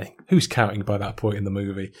 Who's counting? Who's counting by that point in the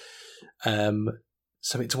movie?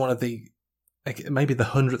 So it's one of the, maybe the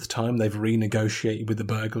 100th time they've renegotiated with the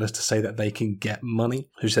burglars to say that they can get money.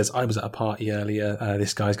 Who says, I was at a party earlier,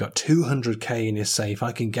 this guy's got 200k in his safe,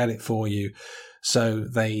 I can get it for you. So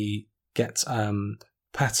they get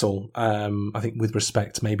Petal, I think with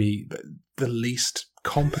respect, maybe the least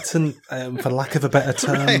competent, for lack of a better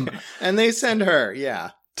term. Right. And they send her,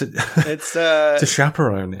 it's to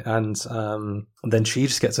chaperone it, and then she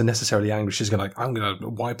just gets unnecessarily angry. She's gonna I'm gonna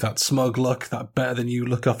wipe that smug look, that better than you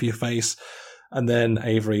look off your face. And then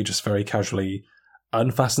Avery just very casually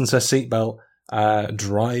unfastens her seatbelt,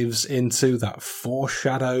 drives into that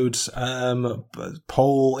foreshadowed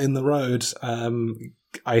pole in the road.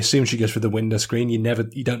 I assume she goes through the window screen.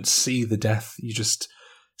 You don't see the death. You just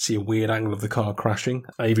see a weird angle of the car crashing.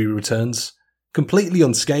 Avery returns, completely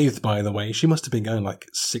unscathed, by the way. She must have been going like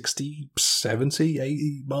 60, 70,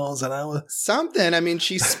 80 miles an hour. Something. I mean,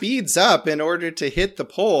 she speeds up in order to hit the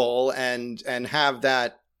pole and have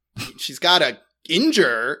that. She's got to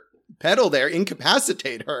injure Petal there,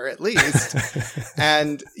 incapacitate her at least.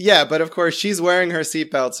 And yeah, but of course she's wearing her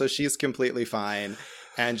seatbelt, so she's completely fine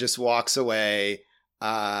and just walks away.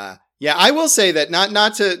 Yeah, I will say that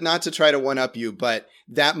not to try to one up you, but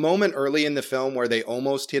that moment early in the film where they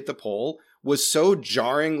almost hit the pole was so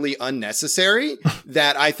jarringly unnecessary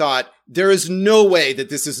that I thought there is no way that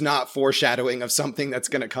this is not foreshadowing of something that's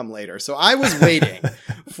going to come later. So I was waiting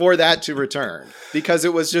for that to return because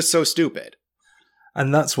it was just so stupid.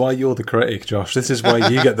 And that's why you're the critic, Josh. This is why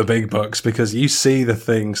you get the big bucks, because you see the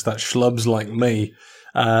things that schlubs like me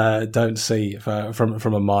don't see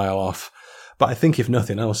from a mile off. But I think if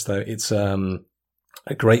nothing else, though, it's a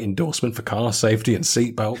great endorsement for car safety and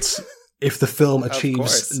seatbelts. If the film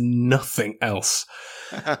achieves nothing else,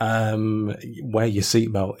 wear your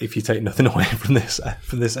seatbelt if you take nothing away from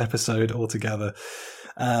this episode altogether.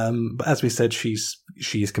 But as we said, she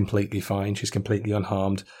is completely fine. She's completely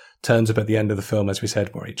unharmed. Turns up at the end of the film, as we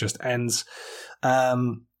said, where it just ends. So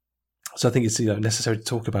I think it's necessary to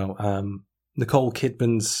talk about Nicole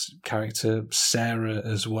Kidman's character, Sarah,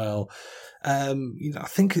 as well. I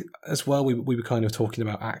think as well we were kind of talking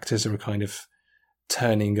about actors who were kind of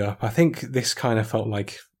turning up. I think this kind of felt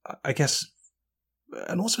like, I guess,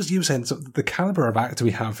 and also as you were saying, so the caliber of actor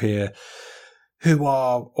we have here, who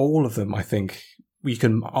are all of them, I think, we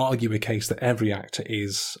can argue a case that every actor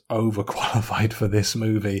is overqualified for this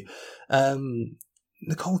movie.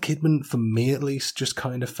 Nicole Kidman, for me at least, just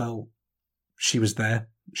kind of felt she was there.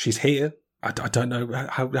 She's here. I don't know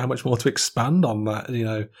how much more to expand on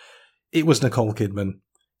that. It was Nicole Kidman.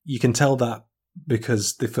 You can tell that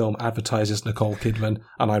because the film advertises Nicole Kidman,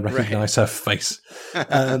 and I recognise her face.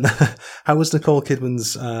 How was Nicole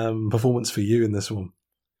Kidman's performance for you in this one?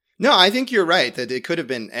 No, I think you're right that it could have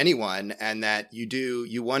been anyone, and that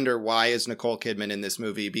you wonder why is Nicole Kidman in this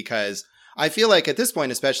movie, because I feel like at this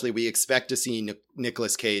point especially we expect to see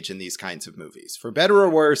Nicolas Cage in these kinds of movies. For better or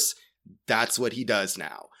worse, that's what he does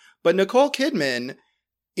now. But Nicole Kidman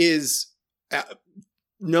is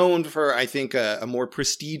known for, I think, a more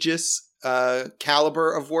prestigious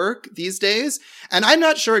caliber of work these days. And I'm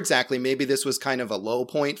not sure exactly. Maybe this was kind of a low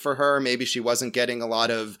point for her. Maybe she wasn't getting a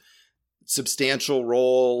lot of substantial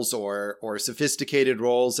roles or sophisticated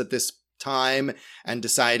roles at this time and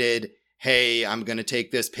decided, hey, I'm going to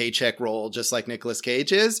take this paycheck role just like Nicolas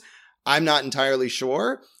Cage is. I'm not entirely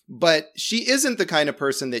sure, but she isn't the kind of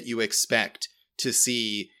person that you expect to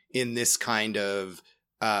see in this kind of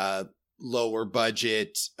lower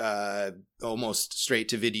budget, almost straight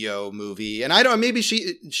to video movie. And maybe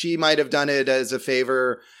she might have done it as a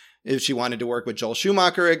favor if she wanted to work with Joel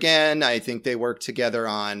Schumacher again. I think they worked together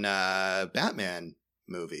on Batman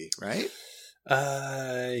movie, right?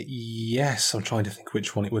 Yes, I'm trying to think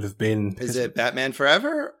which one it would have been. Is it Batman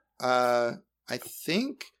Forever? I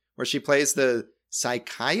think, where she plays the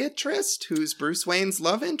psychiatrist who's Bruce Wayne's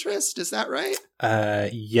love interest. Is that right?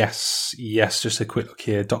 Yes. Just a quick look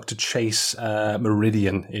here. Dr. Chase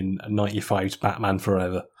Meridian in 95's Batman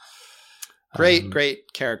Forever.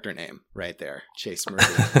 Great character name right there, Chase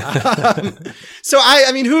Meridian. So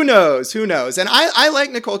I mean, who knows? And I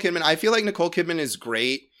like Nicole Kidman. I feel like Nicole Kidman is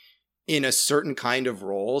great in a certain kind of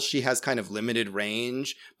role. She has kind of limited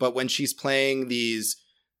range, but when she's playing these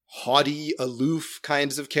haughty, aloof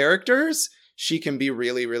kinds of characters, she can be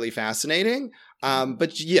really, really fascinating.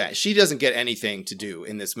 But yeah, she doesn't get anything to do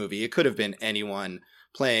in this movie. It could have been anyone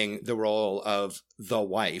playing the role of the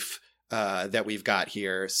wife that we've got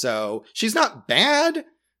here. So she's not bad,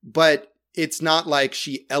 but it's not like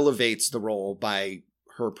she elevates the role by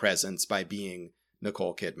her presence, by being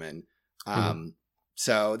Nicole Kidman.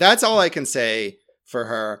 So that's all I can say for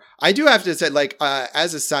her. I do have to say, like,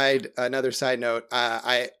 as another side note,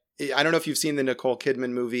 I don't know if you've seen the Nicole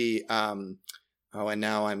Kidman movie. And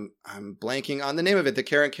now I'm blanking on the name of it. The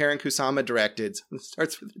Karen Kusama directed. It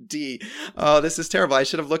starts with a D. Oh, this is terrible. I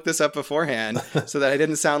should have looked this up beforehand so that I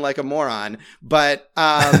didn't sound like a moron. But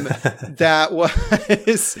that was...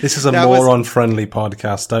 This is a moron-friendly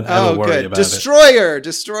podcast. Don't ever worry about it.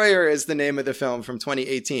 Destroyer is the name of the film from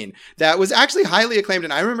 2018. That was actually highly acclaimed.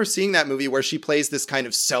 And I remember seeing that movie where she plays this kind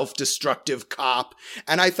of self-destructive cop.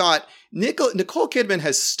 And I thought, Nicole Kidman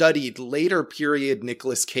has studied later period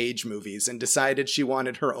Nicolas Cage movies and decided she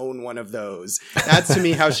wanted her own one of those. That's to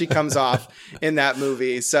me how she comes off in that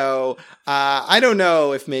movie. So I don't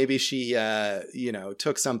know if maybe she,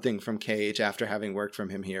 took something from Cage after having worked from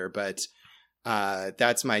him here. But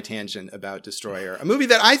that's my tangent about Destroyer, a movie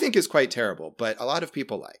that I think is quite terrible, but a lot of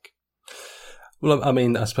people like. Well, I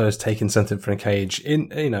mean, I suppose taking something from Cage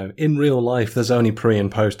in real life, there's only pre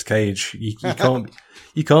and post Cage.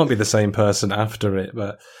 You can't be the same person after it.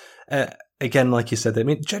 But again, like you said, I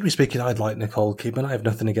mean, generally speaking, I'd like Nicole Kidman. I have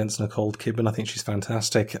nothing against Nicole Kidman. I think she's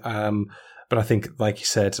fantastic. But I think, like you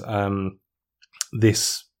said,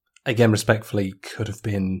 this again, respectfully, could have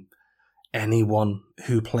been anyone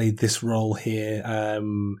who played this role here.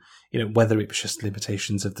 Whether it was just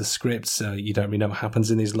limitations of the script, you don't really know what happens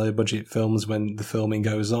in these low budget films when the filming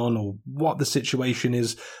goes on, or what the situation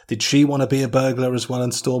is. Did she want to be a burglar as well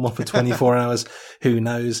and storm off for 24 hours? Who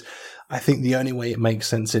knows? I think the only way it makes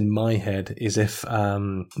sense in my head is if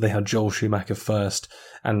they had Joel Schumacher first,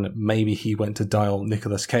 and maybe he went to dial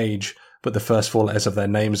Nicolas Cage, but the first four letters of their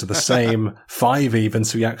names are the same, 5 even,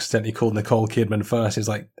 so he accidentally called Nicole Kidman first. He's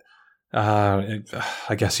like, I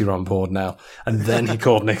guess you're on board now. And then he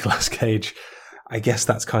called Nicolas Cage. I guess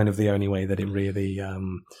that's kind of the only way that it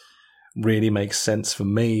really makes sense for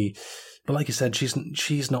me. But like you said,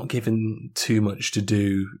 she's not given too much to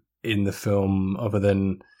do in the film other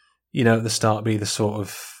than, at the start be the sort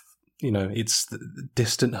of, it's the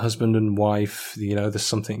distant husband and wife, there's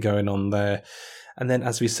something going on there. And then,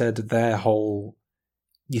 as we said,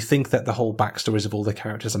 you think that the whole backstories of all the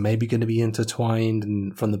characters are maybe going to be intertwined,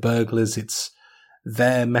 and from the burglars, it's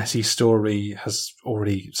their messy story has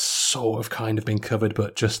already sort of kind of been covered,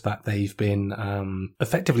 but just that they've been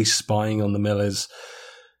effectively spying on the Millers.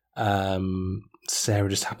 Sarah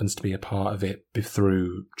just happens to be a part of it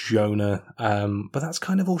through Jonah, but that's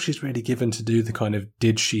kind of all she's really given to do, the kind of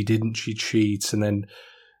did she, didn't she cheat, and then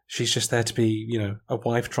she's just there to be, a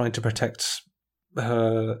wife trying to protect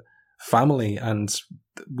her family. And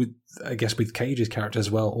with Cage's character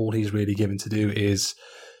as well, all he's really given to do is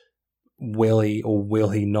will he or will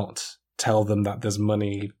he not tell them that there's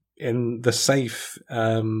money in the safe.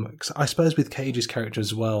 I suppose with Cage's character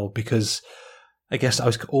as well, because I guess I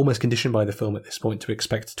was almost conditioned by the film at this point to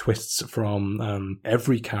expect twists from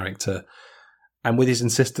every character. And with his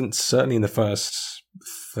insistence, certainly in the first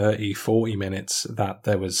 30, 40 minutes, that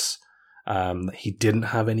there was he didn't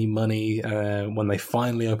have any money when they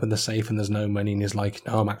finally opened the safe and there's no money, and he's like,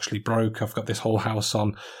 no, I'm actually broke. I've got this whole house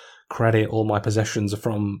on credit. All my possessions are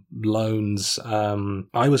from loans.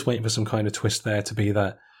 I was waiting for some kind of twist there to be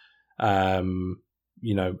that, I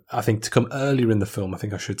think to come earlier in the film, I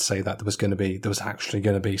think I should say that there was actually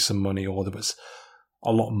going to be some money, or there was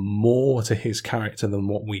a lot more to his character than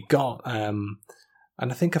what we got. And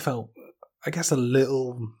I think I felt, a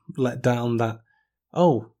little let down that,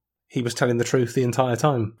 he was telling the truth the entire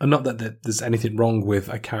time. And not that there's anything wrong with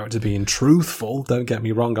a character being truthful. Don't get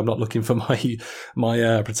me wrong. I'm not looking for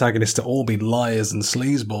my protagonists to all be liars and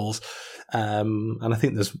sleazeballs. And I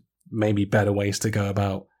think there's maybe better ways to go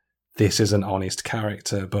about this is an honest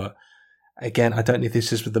character. But again, I don't know if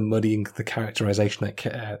this is with the muddying the characterization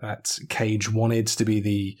that Cage wanted to be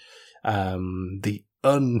the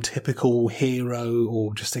untypical hero,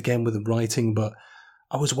 or just again with the writing, but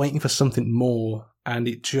I was waiting for something more, and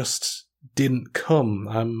it just didn't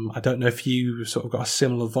come. I don't know if you sort of got a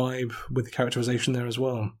similar vibe with the characterization there as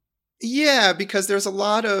well. Yeah, because there's a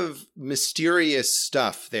lot of mysterious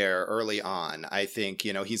stuff there early on. I think,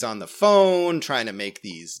 he's on the phone trying to make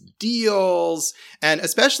these deals, and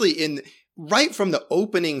especially right from the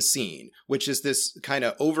opening scene, which is this kind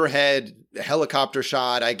of overhead helicopter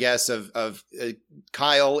shot, I guess, of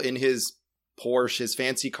Kyle in his Porsche, his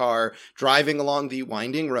fancy car, driving along the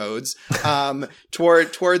winding roads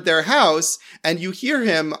toward their house, and you hear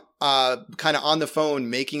him kind of on the phone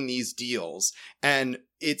making these deals, and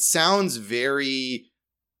it sounds very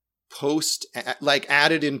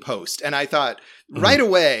added in post. And I thought right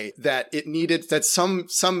away that it needed that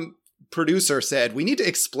some producer said, we need to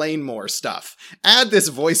explain more stuff. Add this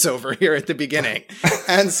voiceover here at the beginning.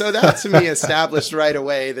 And so that to me established right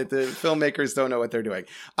away that the filmmakers don't know what they're doing.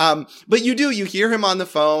 But you hear him on the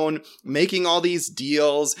phone making all these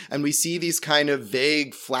deals, and we see these kind of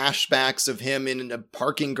vague flashbacks of him in a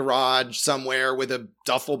parking garage somewhere with a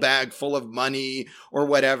duffel bag full of money or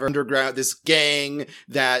whatever, underground, this gang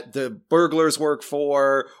that the burglars work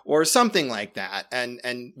for or something like that.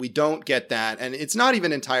 And we don't get that. And it's not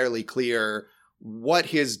even entirely clear what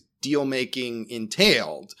his deal making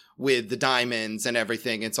entailed with the diamonds and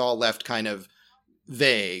everything. It's all left kind of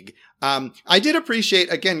vague. I did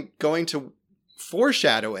appreciate, again, going to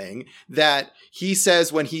foreshadowing, that he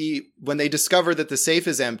says when they discover that the safe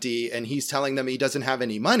is empty and he's telling them he doesn't have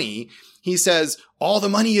any money, he says, all the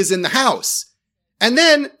money is in the house. And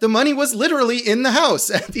then the money was literally in the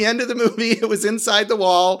house. At the end of the movie, it was inside the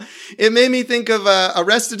wall. It made me think of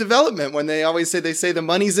Arrested Development, when they say the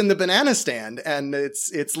money's in the banana stand, and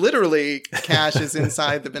it's literally cash is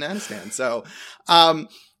inside the banana stand. So,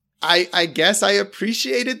 I guess I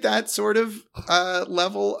appreciated that sort of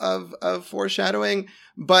level of foreshadowing,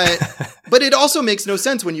 but it also makes no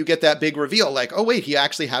sense when you get that big reveal, like, oh wait, he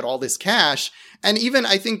actually had all this cash. And even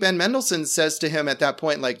I think Ben Mendelsohn says to him at that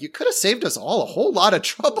point, like, you could have saved us all a whole lot of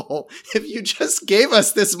trouble if you just gave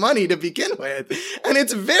us this money to begin with. And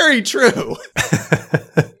it's very true.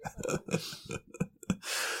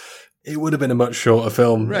 It would have been a much shorter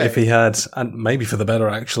film if he had, and maybe for the better,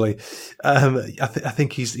 actually. I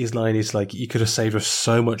think his line is like, you could have saved us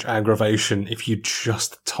so much aggravation if you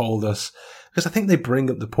just told us Because I think they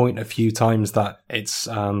bring up the point a few times that it's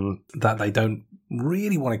that they don't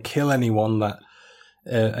really want to kill anyone. That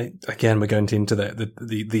again, we're going into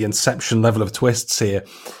the Inception level of twists here,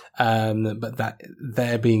 but that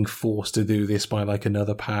they're being forced to do this by like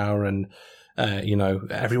another power, and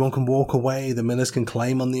everyone can walk away. The Millers can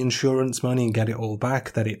claim on the insurance money and get it all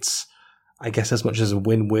back. That it's, I guess, as much as a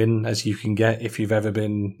win-win as you can get if you've ever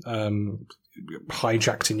been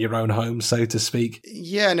hijacked in your own home, so to speak.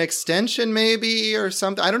 Yeah, an extension maybe or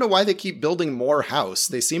something. I don't know why they keep building more house.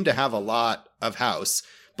 They seem to have a lot of house.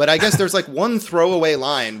 But I guess there's like one throwaway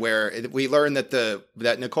line where we learn that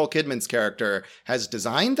that Nicole Kidman's character has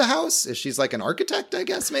designed the house. She's like an architect, I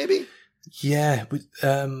guess, maybe? Yeah.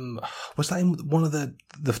 Was that in one of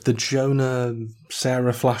the Jonah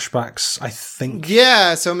Sarah flashbacks, I think?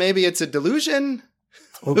 Yeah, so maybe it's a delusion?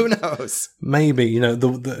 Who knows? Maybe,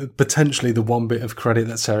 the potentially the one bit of credit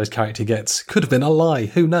that Sarah's character gets could have been a lie.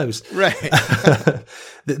 Who knows? Right.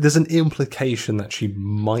 There's an implication that she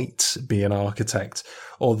might be an architect,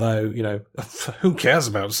 although, who cares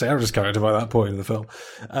about Sarah's character by that point in the film?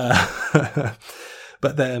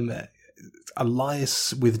 But then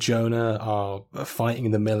Elias with Jonah are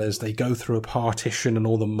fighting the Millers. They go through a partition and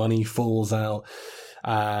all the money falls out.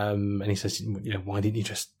 And he says, why didn't you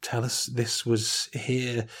just tell us this was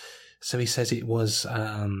here? So he says it was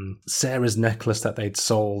Sarah's necklace that they'd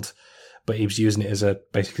sold, but he was using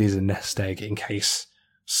it basically as a nest egg in case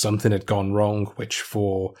something had gone wrong, which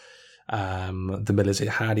for the Millers it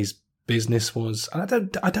had. His business was, and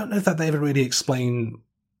I don't know if that they ever really explain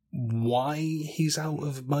why he's out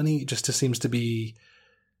of money. It just seems to be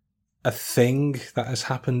a thing that has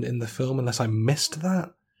happened in the film, unless I missed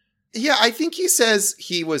that. Yeah, I think he says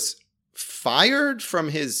he was fired from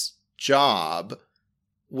his job,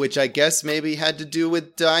 which I guess maybe had to do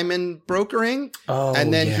with diamond brokering. Oh,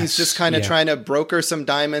 and then yes. he's just kind of trying to broker some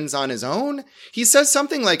diamonds on his own. He says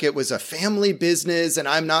something like it was a family business and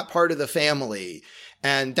I'm not part of the family.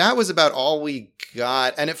 And that was about all we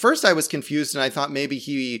got. And at first I was confused and I thought maybe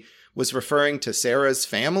he was referring to Sarah's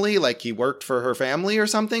family, like he worked for her family or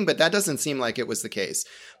something, but that doesn't seem like it was the case.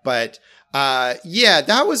 But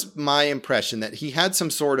that was my impression, that he had some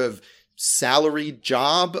sort of salaried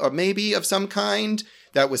job or maybe of some kind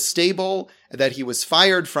that was stable, that he was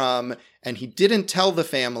fired from, and he didn't tell the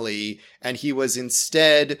family, and he was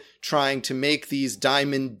instead trying to make these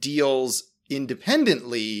diamond deals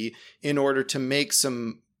independently in order to make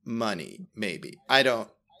some money, maybe. I don't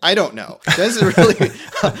know. This is really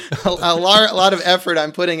a lot of effort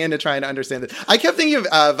I'm putting into trying to understand this. I kept thinking of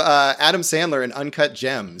Adam Sandler in Uncut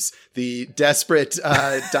Gems, the desperate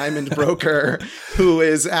diamond broker who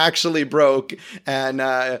is actually broke. And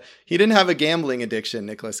he didn't have a gambling addiction,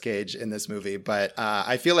 Nicolas Cage, in this movie. But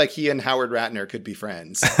I feel like he and Howard Ratner could be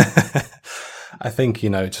friends. I think,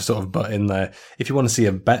 to sort of butt in there, if you want to see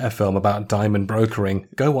a better film about diamond brokering,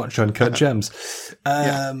 go watch Uncut Gems.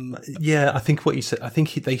 I think what you said,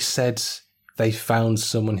 they said they found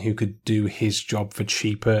someone who could do his job for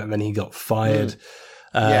cheaper and then he got fired.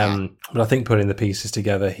 But I think putting the pieces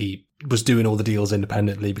together, he was doing all the deals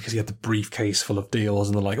independently because he had the briefcase full of deals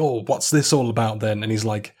and they're like, oh, what's this all about then? And he's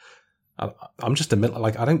like, I'm just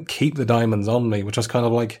I don't keep the diamonds on me, which I was kind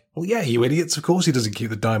of like, well, yeah, you idiots. Of course he doesn't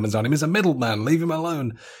keep the diamonds on him. He's a middleman. Leave him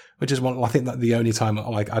alone. Which is I think that the only time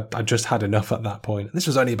I just had enough at that point. This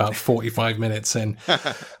was only about 45 minutes in.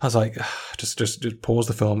 I was like, just pause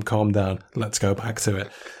the film, calm down. Let's go back to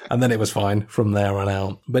it. And then it was fine from there on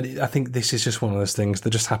out. But I think this is just one of those things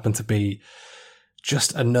that just happened to be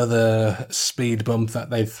just another speed bump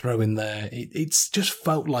that they throw in there. It's just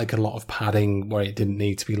felt like a lot of padding where it didn't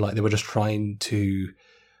need to be. Like they were just trying to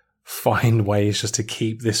find ways just to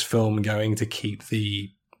keep this film going, to keep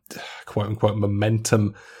the quote unquote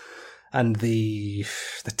momentum and the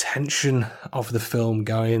tension of the film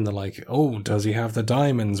going. They're like, oh, does he have the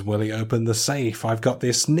diamonds? Will he open the safe? I've got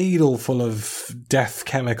this needle full of death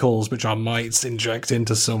chemicals which I might inject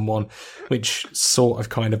into someone, which sort of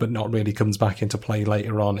kind of but not really comes back into play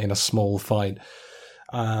later on in a small fight.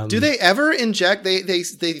 Do they ever inject? They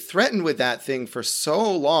threaten with that thing for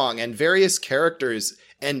so long and various characters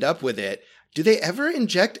end up with it. Do they ever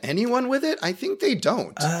inject anyone with it? I think they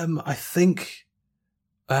don't. I think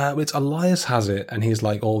it's Elias has it, and he's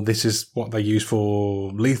like, oh, this is what they use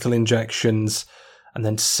for lethal injections. And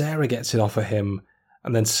then Sarah gets it off of him,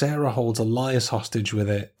 and then Sarah holds Elias hostage with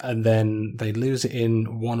it, and then they lose it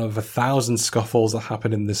in one of 1,000 scuffles that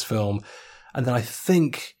happen in this film. And then I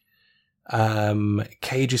think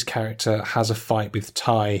Cage's character has a fight with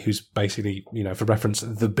Ty, who's basically, for reference,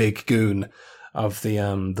 the big goon of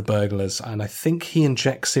the burglars, and I think he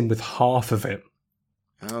injects him with half of it,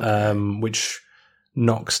 which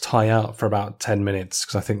knocks Ty out for about 10 minutes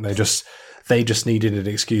because I think they just needed an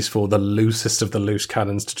excuse for the loosest of the loose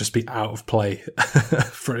cannons to just be out of play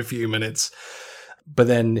for a few minutes. But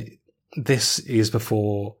then this is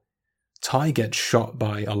before Ty gets shot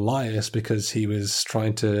by Elias because he was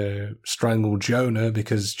trying to strangle Jonah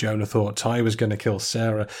because Jonah thought Ty was going to kill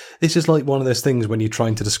Sarah. This is like one of those things when you're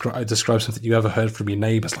trying to describe something you ever heard from your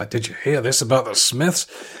neighbours. Like, did you hear this about the Smiths?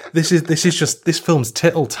 This is just, this film's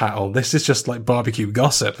tittle tattle. This is just like barbecue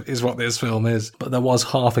gossip is what this film is. But there was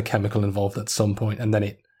half a chemical involved at some point, and then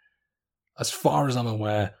it, as far as I'm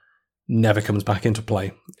aware, never comes back into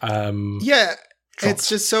play. Yeah. It's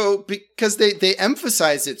just so, because they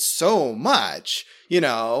emphasize it so much,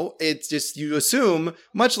 it's just, you assume,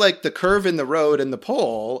 much like the curve in the road and the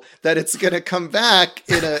pole, that it's going to come back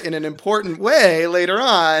in an important way later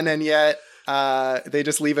on. And yet they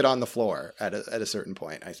just leave it on the floor at a certain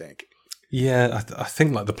point, I think. Yeah, I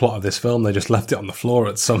think like the plot of this film, they just left it on the floor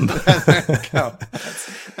at some point.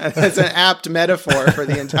 That's an apt metaphor for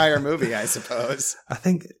the entire movie, I suppose. I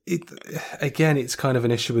think, it's kind of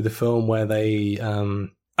an issue with the film where they,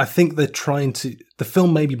 I think they're trying to, the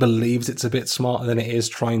film maybe believes it's a bit smarter than it is,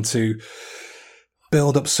 trying to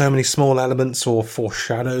build up so many small elements or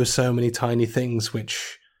foreshadow so many tiny things,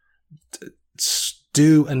 which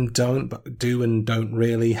do and don't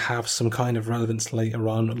really have some kind of relevance later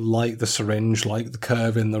on, like the syringe, like the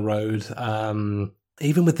curve in the road,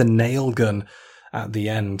 even with the nail gun at the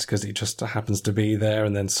end, because it just happens to be there,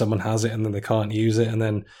 and then someone has it and then they can't use it, and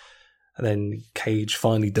then Cage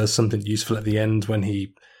finally does something useful at the end when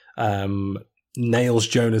he nails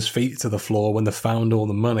Jonah's feet to the floor when they found all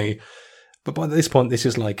the money. But by this point, this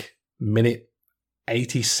is like minute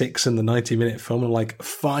 86 in the 90-minute film, and like,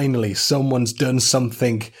 finally someone's done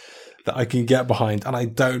something that I can get behind, and I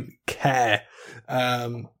don't care.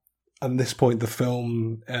 At this point, the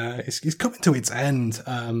film is coming to its end.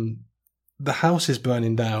 The house is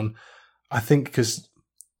burning down, I think, because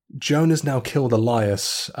Jonah's now killed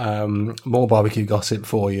Elias. More barbecue gossip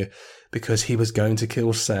for you, because he was going to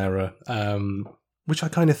kill Sarah, which I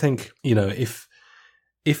kind of think,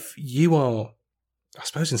 if you are, I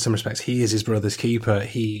suppose in some respects, he is his brother's keeper.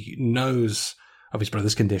 He knows of his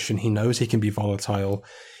brother's condition. He knows he can be volatile.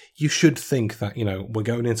 You should think that, we're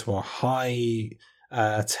going into a high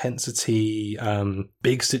tensity,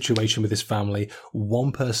 big situation with his family,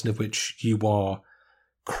 one person of which you are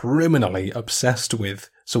criminally obsessed with.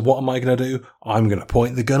 So what am I going to do? I'm going to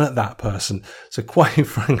point the gun at that person. So quite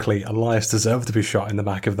frankly, Elias deserved to be shot in the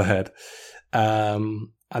back of the head.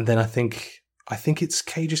 And then I think it's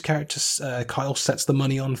Cage's character, Kyle, sets the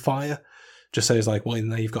money on fire. Just so he's like, well,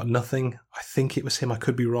 now you've got nothing. I think it was him. I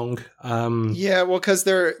could be wrong. Yeah, well, because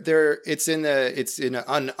it's in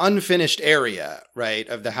an unfinished area, right,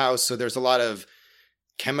 of the house. So there's a lot of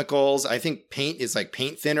chemicals. I think paint is like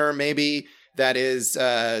paint thinner, maybe, that is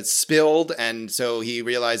spilled, and so he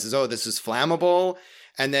realizes, oh, this is flammable.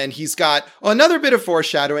 And then he's got another bit of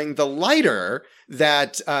foreshadowing, the lighter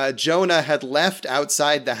that Jonah had left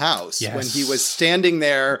outside the house when he was standing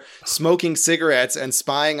there smoking cigarettes and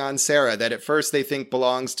spying on Sarah, that at first they think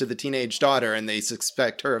belongs to the teenage daughter and they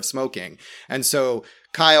suspect her of smoking. And so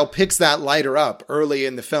Kyle picks that lighter up early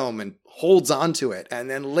in the film and holds onto it. And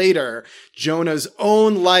then later, Jonah's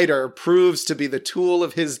own lighter proves to be the tool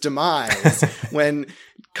of his demise when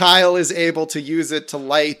Kyle is able to use it to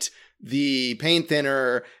light the paint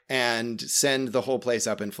thinner and send the whole place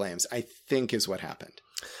up in flames, I think is what happened.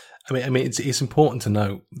 I mean, it's important to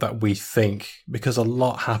note that we think, because a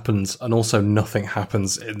lot happens and also nothing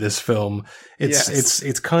happens in this film.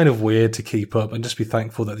 It's kind of weird to keep up, and just be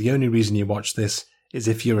thankful that the only reason you watch this is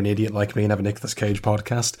if you're an idiot like me and have a Nicolas Cage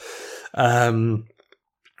podcast.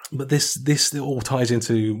 But this all ties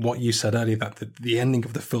into what you said earlier, that the ending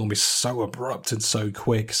of the film is so abrupt and so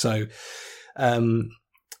quick. So,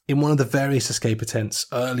 in one of the various escape attempts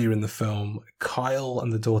earlier in the film, Kyle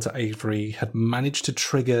and the daughter Avery had managed to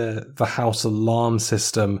trigger the house alarm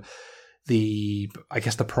system. I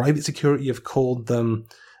guess the private security have called them.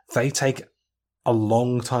 They take a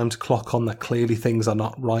long time to clock on that clearly things are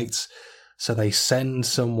not right. So they send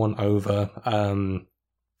someone over.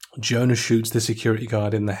 Jonah shoots the security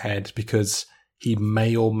guard in the head because he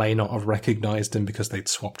may or may not have recognized him because they'd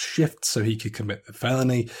swapped shifts so he could commit the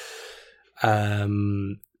felony.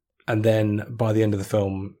 And then by the end of the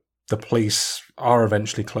film, the police are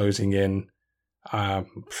eventually closing in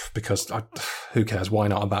because who cares? Why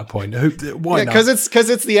not at that point? Why not? Because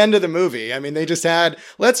it's the end of the movie. I mean, they just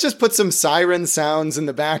let's just put some siren sounds in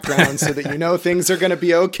the background so that things are going to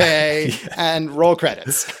be okay, and roll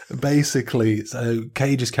credits. Basically, so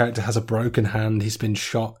Cage's character has a broken hand. He's been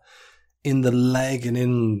shot in the leg and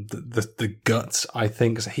in the gut, I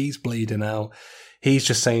think. So he's bleeding out. He's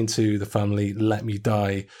just saying to the family, let me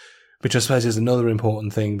die. Which I suppose is another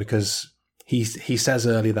important thing, because he says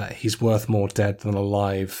earlier that he's worth more dead than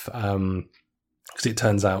alive. Because it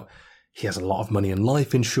turns out he has a lot of money in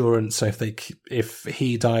life insurance. So if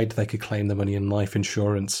he died, they could claim the money in life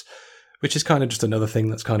insurance, which is kind of just another thing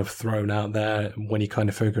that's kind of thrown out there when you're kind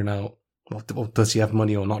of figuring out, well, does he have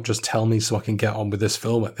money or not? Just tell me so I can get on with this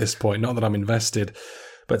film at this point. Not that I'm invested.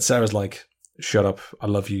 But Sarah's like, shut up. I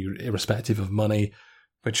love you irrespective of money,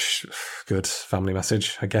 which, good family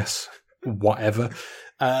message, I guess. Whatever.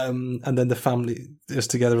 And then the family is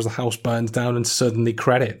together as the house burns down and suddenly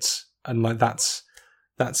credits. And like that's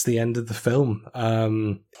the end of the film.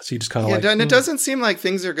 So you just kind of like... and it doesn't seem like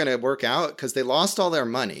things are going to work out because they lost all their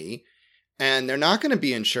money. And they're not going to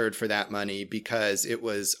be insured for that money because it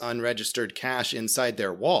was unregistered cash inside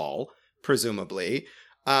their wall, presumably.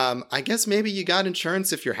 I guess maybe you got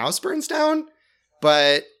insurance if your house burns down.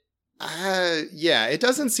 But yeah, it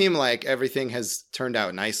doesn't seem like everything has turned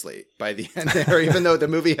out nicely by the end there, even though the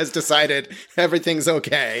movie has decided everything's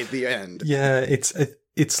okay at the end. Yeah,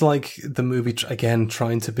 it's like the movie, again,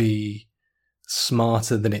 trying to be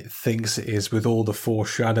smarter than it thinks it is with all the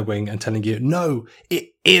foreshadowing and telling you, no, it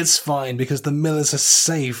is fine because the Millers are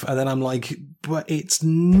safe. And then I'm like, but it's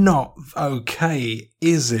not okay,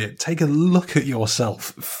 is it? Take a look at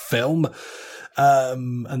yourself, film.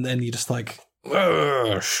 And then you're just like,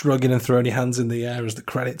 shrugging and throwing your hands in the air as the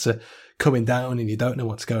credits are coming down and you don't know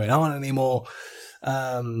what's going on anymore.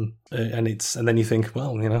 And then you think,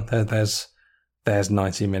 well, you know, there's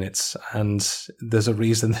 90 minutes and there's a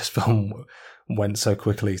reason this film went so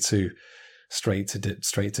quickly to straight to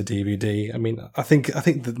DVD. I mean, I think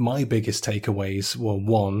that my biggest takeaways were,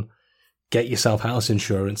 one, get yourself house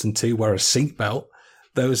insurance, and two, wear a seatbelt.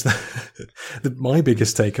 Those my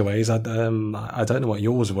biggest takeaways. I don't know what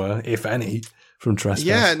yours were, if any, from Trespass.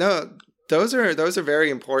 Yeah, no, those are very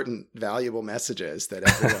important, valuable messages that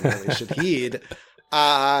everyone really should heed.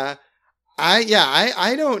 I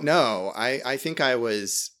don't know. I think I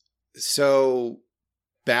was so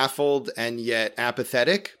baffled and yet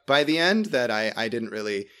apathetic by the end that I didn't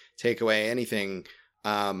really take away anything.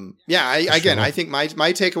 I think my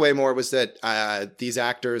takeaway more was that these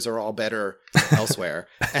actors are all better elsewhere.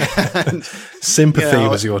 And, sympathy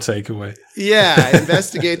was your takeaway. Yeah,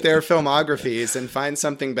 investigate their filmographies and find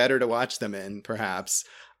something better to watch them in, perhaps.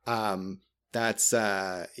 That's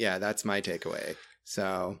my takeaway.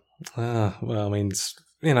 So, well, I mean,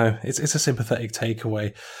 it's a sympathetic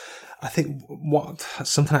takeaway. I think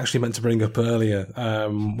something I actually meant to bring up earlier,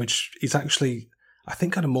 which is actually, I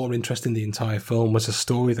think, kind of more interesting in the entire film, was a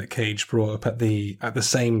story that Cage brought up at the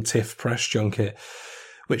same TIFF press junket,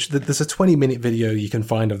 which there's a 20-minute video you can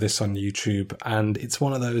find of this on YouTube, and it's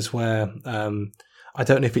one of those where I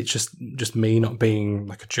don't know if it's just me not being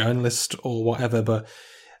like a journalist or whatever, but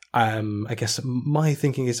I guess my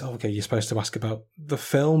thinking is, okay, you're supposed to ask about the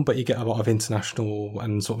film, but you get a lot of international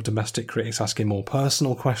and sort of domestic critics asking more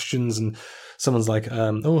personal questions, and someone's like,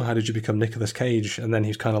 how did you become Nicolas Cage? And then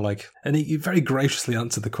he's kind of like, and he very graciously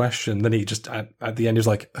answered the question. Then he just, at the end, he was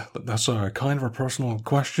like, that's a kind of a personal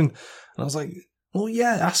question. And I was like, well,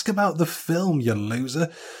 yeah, ask about the film, you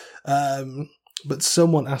loser. But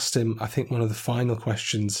someone asked him, I think one of the final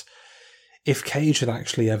questions, if Cage had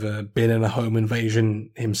actually ever been in a home invasion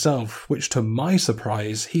himself, which to my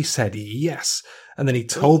surprise, he said yes. And then he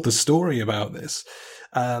told the story about this.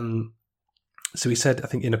 So he said, I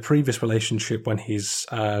think in a previous relationship when his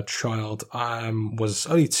child was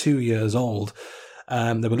only 2 years old,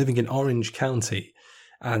 they were living in Orange County.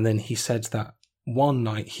 And then he said that one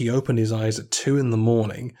night he opened his eyes at 2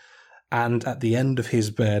 a.m, and at the end of his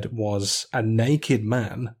bed was a naked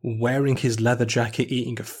man wearing his leather jacket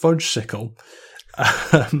eating a fudgesicle.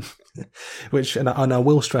 And I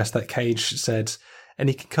will stress that Cage said, and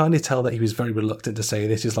he can kind of tell that he was very reluctant to say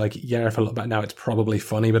this. He's like, yeah, if I look back now, it's probably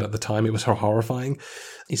funny, but at the time it was horrifying.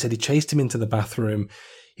 He said he chased him into the bathroom.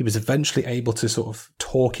 He was eventually able to sort of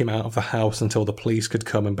talk him out of the house until the police could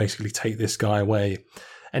come and basically take this guy away.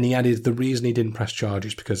 And he added the reason he didn't press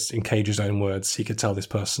charges because, in Cage's own words, he could tell this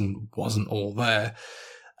person wasn't all there.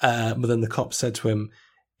 But then the cop said to him,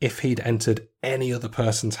 if he'd entered any other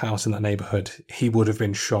person's house in that neighborhood, he would have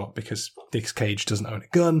been shot because Nick Cage doesn't own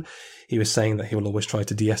a gun. He was saying that he will always try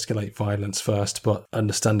to de-escalate violence first, but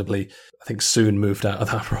understandably, I think soon moved out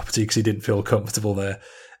of that property because he didn't feel comfortable there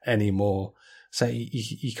anymore. So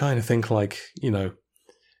you kind of think like,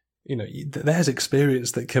 there's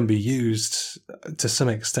experience that can be used to some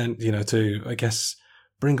extent, to, I guess,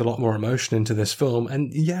 bring a lot more emotion into this film.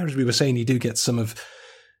 And yeah, as we were saying, you do get some of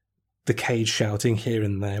the Cage shouting here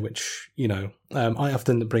and there, which, you know, I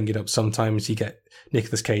often bring it up. Sometimes you get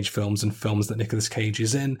Nicolas Cage films and films that Nicolas Cage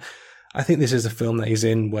is in. I think this is a film that he's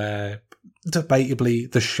in where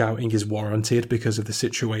debatably the shouting is warranted because of the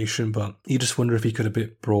situation, but you just wonder if he could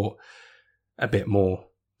have brought a bit more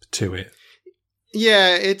to it.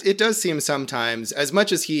 Yeah, it does seem sometimes, as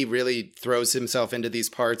much as he really throws himself into these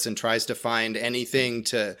parts and tries to find anything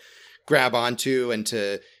to grab onto and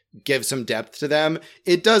to give some depth to them,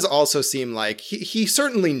 it does also seem like he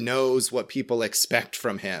certainly knows what people expect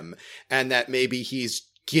from him, and that maybe he's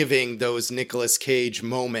giving those Nicolas Cage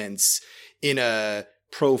moments in a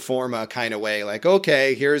pro forma kind of way, like,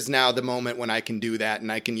 okay, here's now the moment when I can do that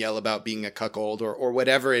and I can yell about being a cuckold or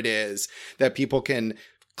whatever it is that people can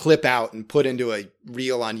clip out and put into a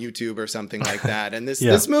reel on YouTube or something like that. And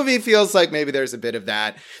this movie feels like maybe there's a bit of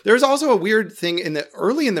that. There's also a weird thing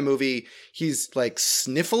early in the movie, he's like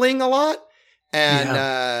sniffling a lot. And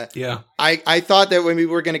I thought that when we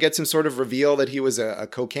were going to get some sort of reveal that he was a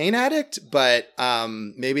cocaine addict, but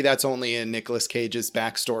maybe that's only in Nicolas Cage's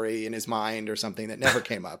backstory in his mind or something that never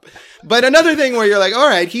came up. But another thing where you're like, all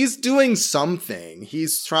right, he's doing something.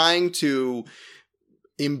 He's trying to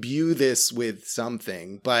imbue this with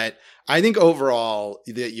something. But I think overall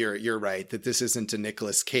that you're right, that this isn't a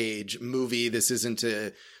Nicolas Cage movie. This isn't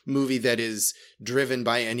a movie that is driven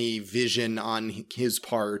by any vision on his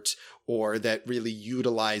part or that really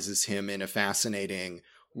utilizes him in a fascinating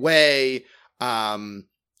way. But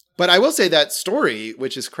I will say that story,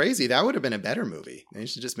 which is crazy, that would have been a better movie. They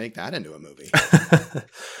should just make that into a movie.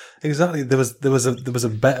 Exactly. There was a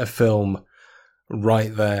better film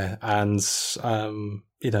right there, and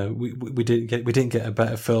you know, we didn't get a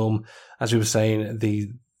better film. As we were saying,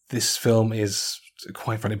 this film is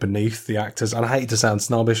quite frankly beneath the actors, and I hate to sound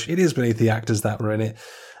snobbish, it is beneath the actors that were in it.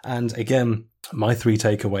 And again, my 3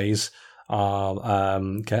 takeaways are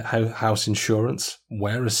get house insurance,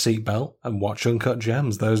 wear a seatbelt, and watch Uncut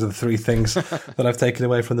Gems. Those are the 3 things that I've taken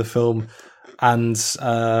away from the film and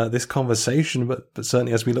this conversation. But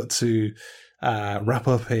certainly, as we look to wrap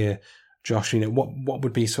up here, Josh, you know, what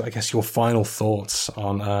would be, so I guess, your final thoughts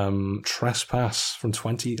on Trespass from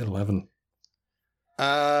 2011?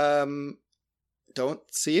 Don't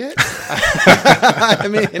see it. I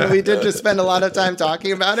mean, we did just spend a lot of time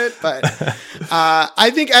talking about it, but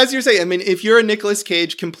I think, as you're saying, I mean, if you're a Nicolas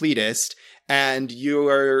Cage completist and you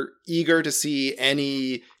are eager to see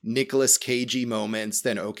any Nicolas Cagey moments,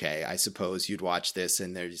 then okay, I suppose you'd watch this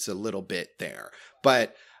and there's a little bit there.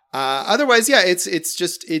 But otherwise, yeah,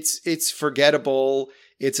 it's forgettable.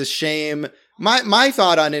 It's a shame. My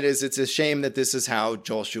thought on it is it's a shame that this is how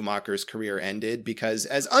Joel Schumacher's career ended, because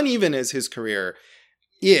as uneven as his career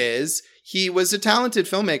is, he was a talented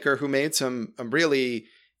filmmaker who made some really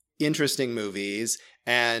interesting movies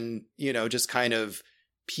and, you know, just kind of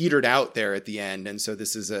petered out there at the end. And so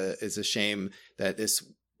this is a shame that this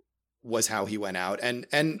was how he went out. And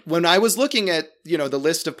when I was looking at, you know, the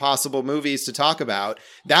list of possible movies to talk about,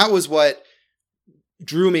 that was what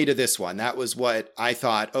drew me to this one. That was what I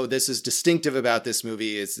thought, oh, this is distinctive about this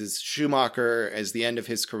movie, is Schumacher as the end of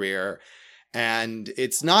his career. And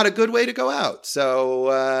it's not a good way to go out.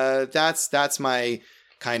 So that's my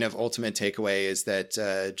kind of ultimate takeaway, is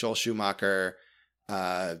that Joel Schumacher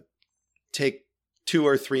take 2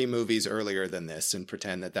 or 3 movies earlier than this and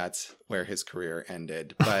pretend that that's where his career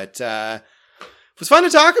ended. But it was fun to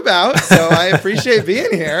talk about, so I appreciate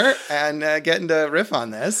being here and getting to riff on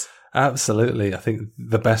this. Absolutely. I think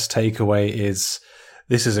the best takeaway is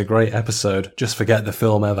this is a great episode. Just forget the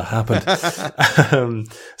film ever happened.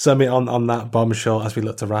 So I mean, on that bombshell, as we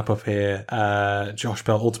look to wrap up here, Josh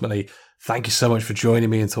Bell, ultimately, thank you so much for joining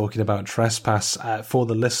me and talking about Trespass. For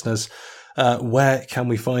the listeners, where can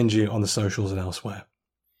we find you on the socials and elsewhere?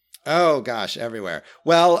 Oh, gosh, everywhere.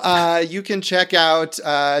 Well, you can check out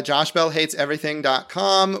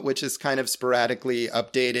joshbellhateseverything.com, which is kind of sporadically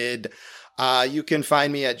updated. You can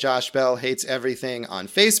find me at Josh Bell Hates Everything on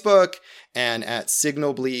Facebook and at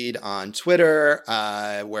Signal Bleed on Twitter,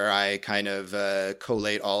 where I kind of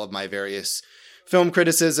collate all of my various film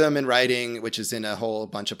criticism and writing, which is in a whole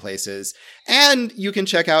bunch of places. And you can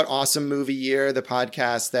check out Awesome Movie Year, the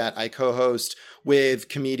podcast that I co-host with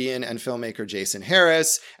comedian and filmmaker Jason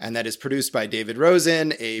Harris, and that is produced by David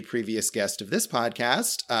Rosen, a previous guest of this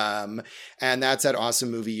podcast. And that's at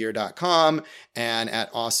awesomemovieyear.com and at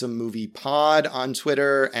Awesome Movie Pod on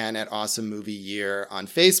Twitter and at Awesome Movie Year on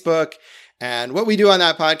Facebook. And what we do on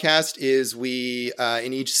that podcast is we,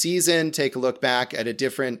 in each season, take a look back at a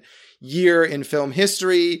different year in film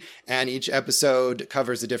history, and each episode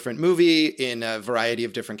covers a different movie in a variety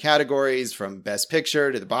of different categories, from Best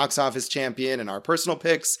Picture to the Box Office Champion and our personal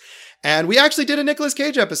picks. And we actually did a Nicolas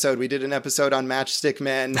Cage episode. We did an episode on Matchstick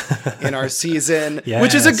Men in our season,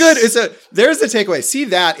 which is there's the takeaway. See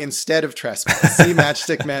that instead of Trespass. See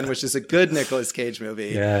Matchstick Men, which is a good Nicolas Cage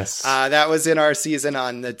movie. Yes. That was in our season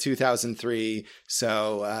on the 2003.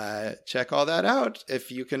 So check all that out if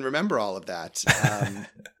you can remember all of that.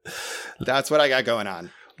 That's what I got going on.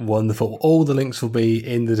 Wonderful. All the links will be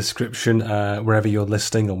in the description wherever you're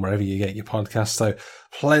listening or wherever you get your podcast. So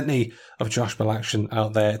plenty of Josh Bell action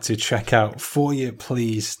out there to check out for you.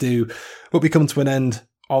 Please do. But we come to an end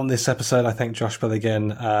on this episode. I thank Josh Bell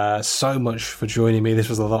again so much for joining me. This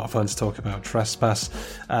was a lot of fun to talk about Trespass,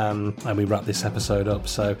 and we wrap this episode up.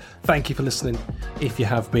 So thank you for listening. If you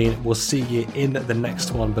have been, we'll see you in the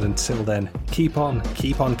next one. But until then, keep on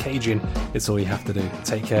caging. It's all you have to do.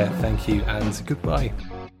 Take care. Thank you and goodbye.